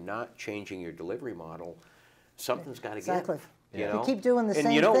and you're not changing your delivery model, something's got to exactly. give. You know? You keep doing the same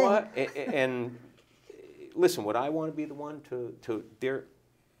thing. And you know what? And listen, would I want to be the one to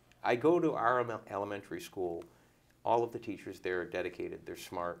I go to our elementary school. All of the teachers there are dedicated. They're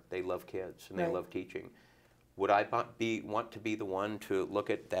smart. They love kids and they love teaching. Would I want to be the one to look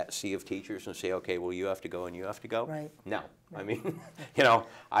at that sea of teachers and say, okay, well, you have to go and you have to go? Right. No. I mean, you know,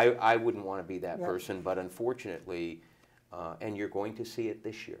 I wouldn't want to be that person. But unfortunately, and you're going to see it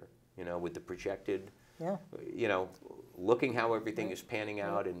this year, you know, with the projected, you know, looking how everything is panning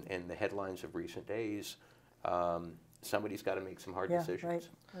out and the headlines of recent days, somebody's got to make some hard decisions.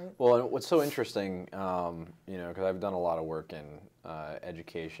 Right. Well, and what's so interesting, you know, because I've done a lot of work in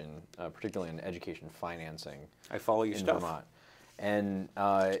education, particularly in education financing. I follow your stuff. Vermont. And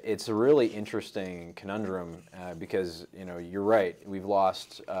it's a really interesting conundrum because, you know, you're right. We've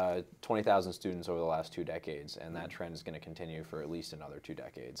lost 20,000 students over the last 2 decades, and that trend is going to continue for at least another 2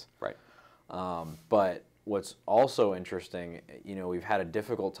 decades. Right. But what's also interesting, you know, we've had a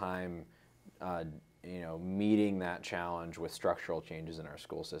difficult time you know, meeting that challenge with structural changes in our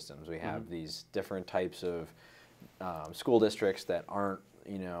school systems. We have these different types of school districts that aren't,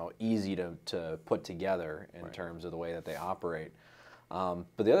 you know, easy to put together in terms of the way that they operate.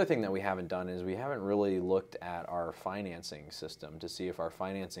 But the other thing that we haven't done is we haven't really looked at our financing system to see if our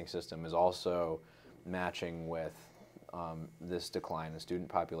financing system is also matching with this decline in student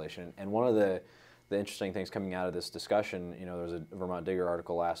population. And one of the interesting things coming out of this discussion, you know, there was a Vermont Digger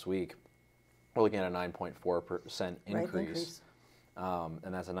article last week. We're looking at a 9.4% increase,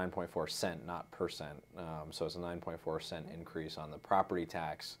 and that's a 9.4 cent, not percent. So it's a 9.4 cent increase on the property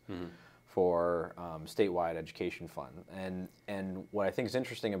tax for statewide education fund. And what I think is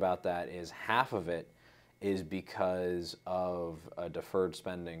interesting about that is half of it is because of deferred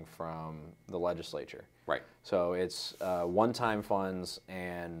spending from the legislature. Right. So it's one-time funds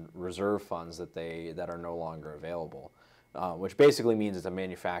and reserve funds that are no longer available, which basically means it's a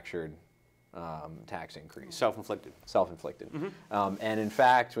manufactured tax increase. Self-inflicted. Self-inflicted. And in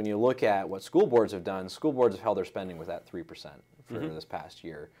fact, when you look at what school boards have done, school boards have held their spending with that 3% for this past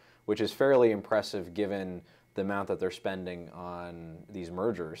year, which is fairly impressive given the amount that they're spending on these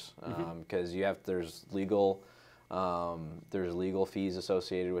mergers, because there's legal fees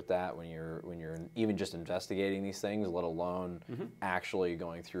associated with that when you're even just investigating these things, let alone actually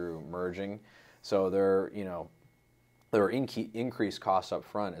going through merging. So there are increased costs up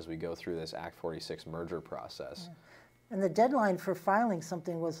front as we go through this Act 46 merger process. And the deadline for filing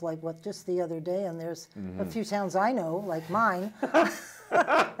something was like, what, just the other day, and there's a few towns I know, like mine,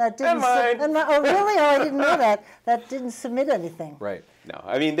 that didn't oh, really? Oh, I didn't know that. That didn't submit anything. Right. No,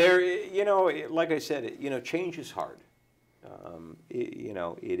 I mean, you know, like I said, you know, change is hard. You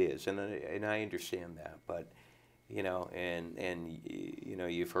know, it is, and I understand that, but you know, and you know,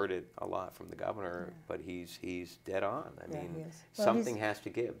 you've heard it a lot from the governor, but he's dead on. I mean, something has to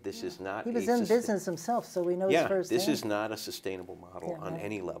give. This is not. He was in business himself, so we know firsthand. This is not a sustainable model on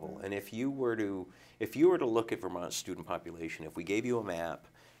any level. And if you were to look at Vermont's student population, if we gave you a map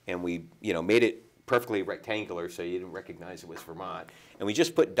and we, you know, made it perfectly rectangular so you didn't recognize it was Vermont, and we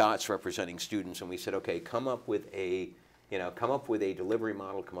just put dots representing students, and we said, okay, come up with a delivery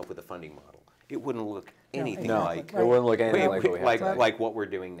model, come up with a funding model. It wouldn't look anything like. It wouldn't look anything like what we have today. Like what we're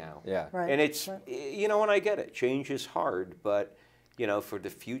doing now. Yeah. And it's, you know, and I get it. Change is hard, but, you know, for the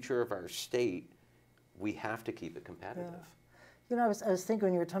future of our state, we have to keep it competitive. Yeah. You know, I was thinking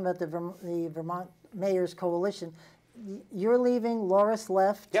when you were talking about the Vermont Mayor's Coalition, you're leaving, Loris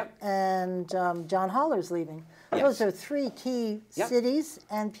left, and John Holler's leaving. Those are 3 key cities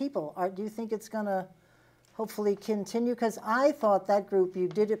and people. Do you think it's going to hopefully continue? Because I thought that group, you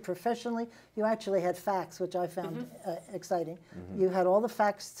did it professionally. You actually had facts, which I found exciting. You had all the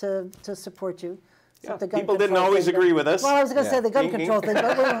facts to support you. The people didn't always agree with us. Well, I was going to say the gun control thing,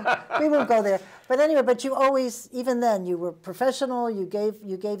 but we won't go there. But anyway, but you always, even then, you were professional. You gave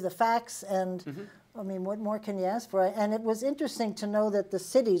the facts, and I mean, what more can you ask for? And it was interesting to know that the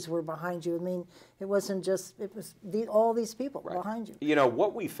cities were behind you. I mean, it wasn't just, it was all these people behind you. You know,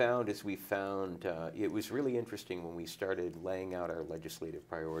 what we found is it was really interesting when we started laying out our legislative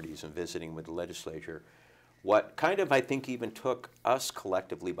priorities and visiting with the legislature. What kind of, I think, even took us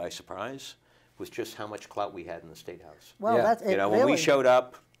collectively by surprise was just how much clout we had in the State House. Well, that's it. You know, when we showed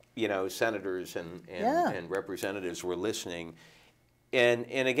up, you know, senators and representatives were listening.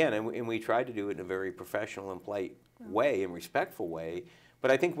 And again, and we tried to do it in a very professional and polite way and respectful way, But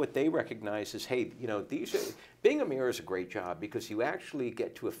I think what they recognize is, hey, you know, being a mayor is a great job because you actually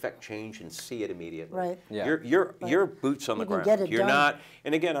get to affect change and see it immediately. Right. Yeah. You're boots on the ground. Get it You're done. not,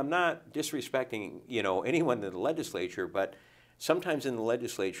 and again, I'm not disrespecting, you know, anyone in the legislature, but sometimes in the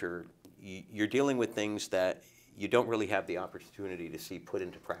legislature, you're dealing with things that you don't really have the opportunity to see put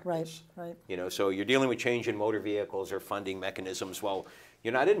into practice. Right. You know, so you're dealing with change in motor vehicles or funding mechanisms. Well,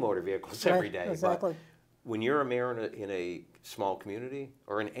 you're not in motor vehicles every day. Exactly. But when you're a mayor in a small community,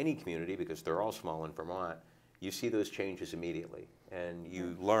 or in any community, because they're all small in Vermont, you see those changes immediately. And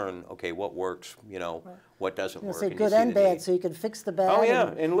you learn, okay, what works, you know, what doesn't work. Say and you good see and the bad, need. so you can fix the bad. Oh,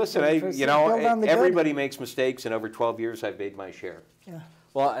 yeah. And listen, build on the good. everybody makes mistakes, and over 12 years, I've made my share. Yeah.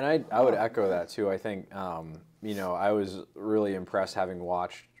 Well, and I would echo that too. I think you know, I was really impressed having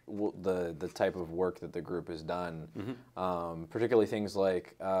watched the type of work that the group has done, particularly things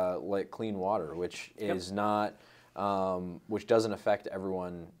like clean water, which is not. Which doesn't affect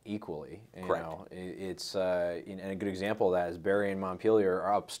everyone equally. You Correct. know, it's and a good example of that is Barre and Montpelier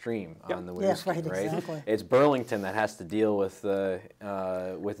are upstream on the Winooski, right, exactly. It's Burlington that has to deal with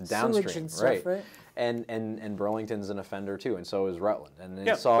downstream, Sewage and stuff, right? And Burlington's an offender too, and so is Rutland. And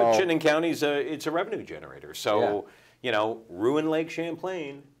Yeah, it's all but Chittenden County's it's a revenue generator. So, you know, ruin Lake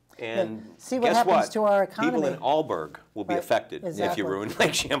Champlain, and see what guess happens what? to our economy. People in Alburg will be affected if exactly. you ruin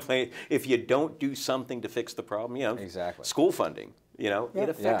Lake Champlain. If you don't do something to fix the problem, you know, Exactly. school funding, you know, it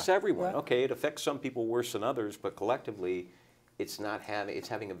affects everyone. Yeah. Okay, it affects some people worse than others, but collectively, it's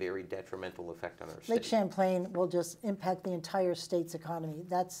having a very detrimental effect on our Lake state. Champlain will just impact the entire state's economy.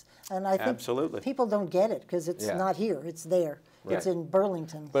 And I think Absolutely. people don't get it because it's not here, it's there. It's in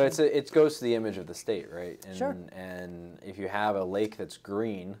Burlington. But it goes to the image of the state, right? And, Sure. And if you have a lake that's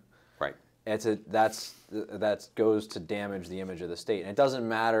green, Right. that goes to damage the image of the state. And it doesn't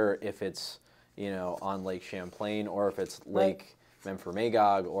matter if it's, you know, on Lake Champlain or if it's Lake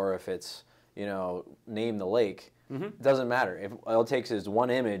Memphremagog or if it's, you know, name the lake. It doesn't matter. If all it takes is one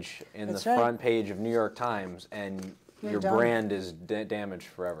image in That's the right. front page of New York Times and You're your done. brand is damaged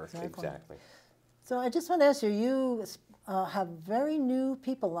forever. Exactly. So I just want to ask you, you have very new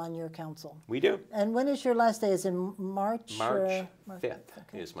people on your council. We do. And when is your last day? Is in March? March March 5th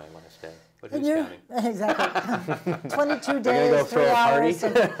is my last day. But who's you're, counting? exactly. 22 days, go 3 throw a hours.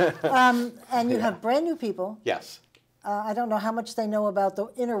 party? And you have brand new people. Yes. I don't know how much they know about the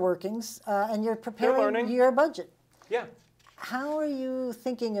inner workings, and you're preparing learning. your budget. Yeah. How are you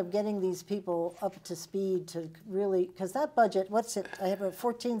thinking of getting these people up to speed to really, because that budget, what's it? I have a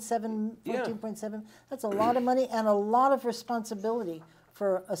 14.7. That's a lot of money and a lot of responsibility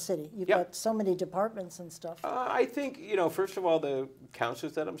for a city. You've got so many departments and stuff. I think, you know, first of all, the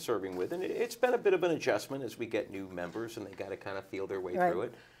councils that I'm serving with, and it's been a bit of an adjustment as we get new members and they got to kind of feel their way through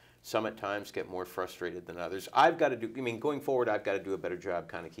it. Some at times get more frustrated than others. I've got to do, I mean, going forward, I've got to do a better job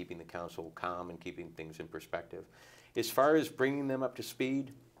kind of keeping the council calm and keeping things in perspective. As far as bringing them up to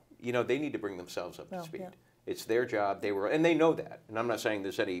speed, you know, they need to bring themselves up to speed. It's their job. And they know that. And I'm not saying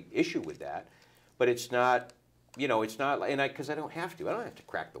there's any issue with that, but it's not, you know, it's not, and because I don't have to. I don't have to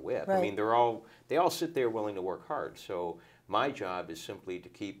crack the whip. I mean, they all sit there willing to work hard. So my job is simply to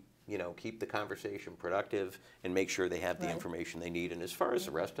keep the conversation productive and make sure they have the information they need. And as far as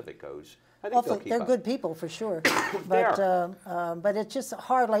the rest of it goes, I think they'll keep they're up. good people for sure. They But it's just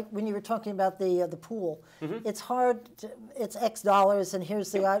hard, like when you were talking about the pool. It's hard, it's X dollars and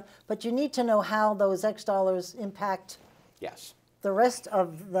here's the, but you need to know how those X dollars impact Yes. the rest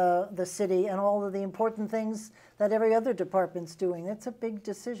of the city and all of the important things that every other department's doing. It's a big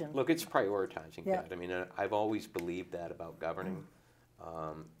decision. Look, it's prioritizing that. I mean, I've always believed that about governing.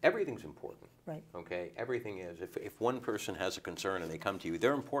 Everything's important. Right. Okay, everything is. If one person has a concern and they come to you,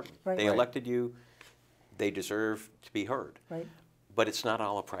 they're important. Right. They elected you. They deserve to be heard. Right. But it's not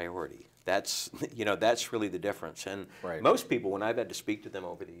all a priority. That's that's really the difference. And Right. most people, when I've had to speak to them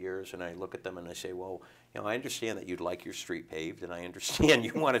over the years, and I look at them and I say, well, I understand that you'd like your street paved, and I understand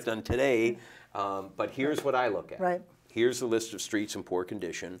you want it done today. But here's what I look at. Right. Here's the list of streets in poor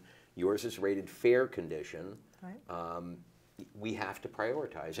condition. Yours is rated fair condition. Right. We have to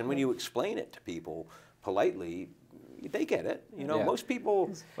prioritize. And when you explain it to people politely, they get it. You know, most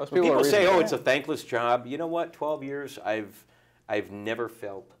people, when people say, oh, it's a thankless job, you know what, 12 years, I've never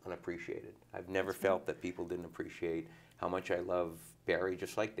felt unappreciated. I've never felt that people didn't appreciate how much I love Barre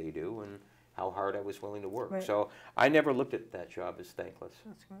just like they do and how hard I was willing to work. Right. So I never looked at that job as thankless.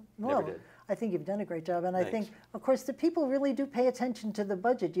 That's great. Never Well, did. I think you've done a great job, and I Thanks. think, of course, the people really do pay attention to the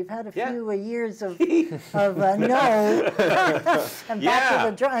budget. You've had a Yeah. few years of no, and back to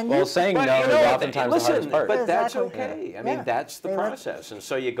the drawing. Well, saying no is oftentimes the hardest part. But that's Exactly. okay. I Yeah. mean, that's the process. And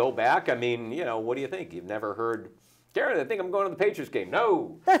so you go back, I mean, what do you think? You've never heard, Karen, I think I'm going to the Patriots game.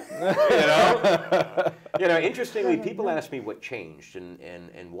 No. Interestingly, people ask me what changed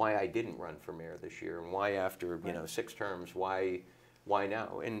and why I didn't run for mayor this year and why after, 6 terms, why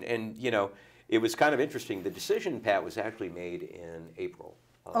now? And it was kind of interesting. The decision, Pat, was actually made in April.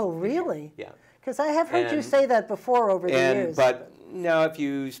 Oh, really? Yeah. Because I have heard you say that before over the years. But now if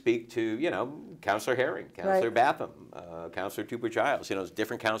you speak to, Councilor Herring, Councilor Batham, Councilor Tupper-Giles,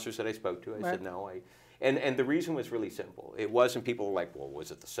 different councilors that I spoke to, I said, no, And the reason was really simple. It wasn't people like, well,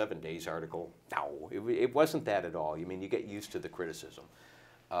 was it the 7 Days article? No, it wasn't that at all. You get used to the criticism.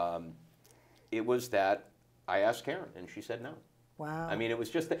 It was that I asked Karen, and she said no. Wow. It was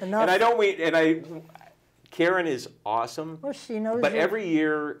just that. Enough. Karen is awesome. Well, she knows. But every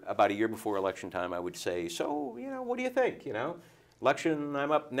year, about a year before election time, I would say, so, what do you think? Election,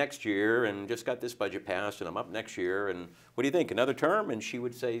 I'm up next year and just got this budget passed and I'm up next year and what do you think, another term? And she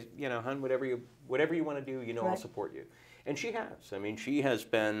would say, hon, whatever you want to do, I'll support you. And she has. She has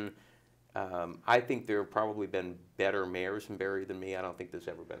been, I think there have probably been better mayors in Barre than me. I don't think there's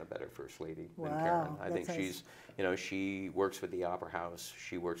ever been a better first lady than Karen. I think she's, she works with the Opera House.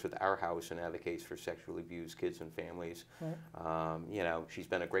 She works with our house and advocates for sexually abused kids and families. Right. She's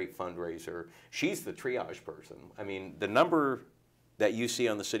been a great fundraiser. She's the triage person. The number that you see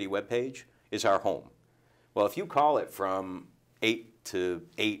on the city webpage is our home. Well, if you call it from 8 to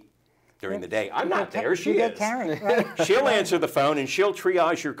 8 during the day, I'm not there, she is. Karen, right? She'll answer the phone and she'll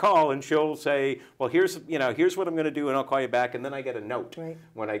triage your call and she'll say, well, here's what I'm going to do and I'll call you back. And then I get a note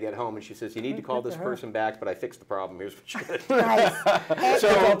when I get home and she says, you need to call this person back, but I fixed the problem. Here's what you're going to do. Nice.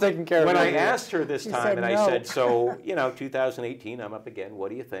 So all taken care of when I asked her this time and no. I said, so, 2018, I'm up again.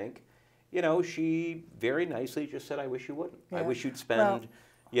 What do you think? She very nicely just said, I wish you wouldn't. I wish you'd spend,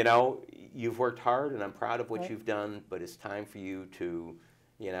 you've worked hard and I'm proud of what you've done, but it's time for you to,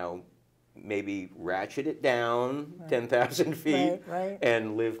 maybe ratchet it down 10,000 feet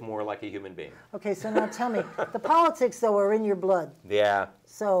and live more like a human being. Okay, so now tell me, the politics, though, are in your blood. Yeah.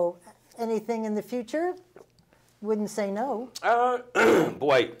 So anything in the future? Wouldn't say no.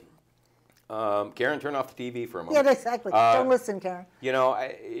 Boy. Karen, turn off the TV for a moment. Yeah, exactly. Don't listen, Karen.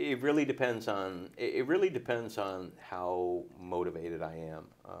 It really depends on how motivated I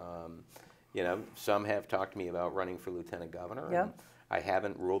am. Some have talked to me about running for lieutenant governor. Yeah. And I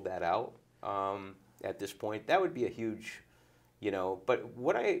haven't ruled that out at this point. That would be a huge, But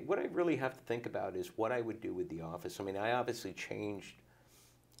what I really have to think about is what I would do with the office. I obviously changed.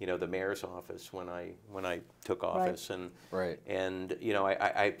 The mayor's office when I took office, and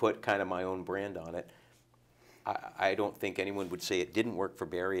I put kind of my own brand on it. I don't think anyone would say it didn't work for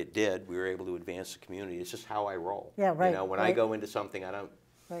Barre. It did. We were able to advance the community. It's just how I roll. Yeah, right. When I go into something, I don't.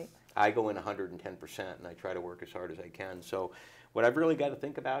 Right. I go in 110%, and I try to work as hard as I can. So, what I've really got to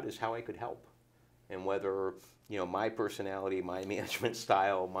think about is how I could help, and whether my personality, my management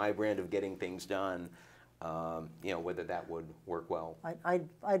style, my brand of getting things done. Whether that would work well.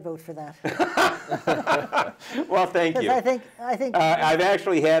 I'd vote for that. Well, thank you. I think I've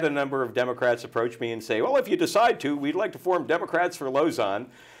actually had a number of Democrats approach me and say, well, if you decide to, we'd like to form Democrats for Lauzon.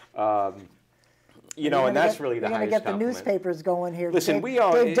 And that's really the highest compliment. You're going to get the newspapers going here. Listen,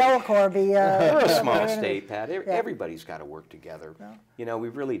 Dave Delacour be... we're a small state, Pat. Everybody's got to work together. Yeah. We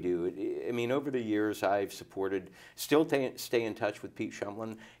really do. Over the years, I've supported, still stay in touch with Pete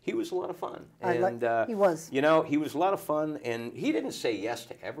Shumlin. He was a lot of fun. He was. He was a lot of fun, and he didn't say yes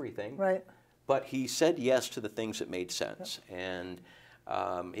to everything. Right. But he said yes to the things that made sense. Yep. And,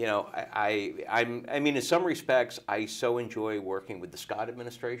 in some respects, I so enjoy working with the Scott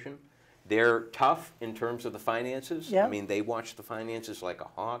administration. They're tough in terms of the finances. Yeah. They watch the finances like a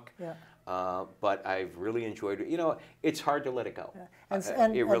hawk. Yeah. But I've really enjoyed it. It's hard to let it go. Yeah.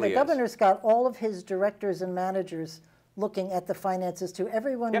 And the governor's got all of his directors and managers looking at the finances too.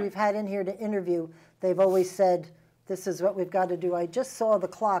 Everyone we've had in here to interview, they've always said, this is what we've got to do. I just saw the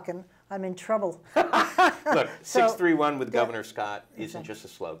clock and I'm in trouble. Look, 631 with Governor Scott isn't just a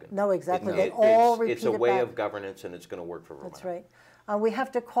slogan. No, exactly. They all repeat it It's a way of governance, and it's going to work for Vermont. That's right. We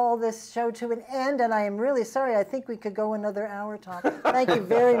have to call this show to an end, and I am really sorry. I think we could go another hour talking. Thank you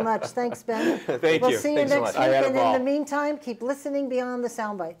very much. Thanks, Ben. Thank you. We'll see you Thanks next so much. week, and in the meantime, keep listening beyond the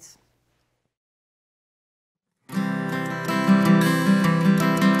sound bites.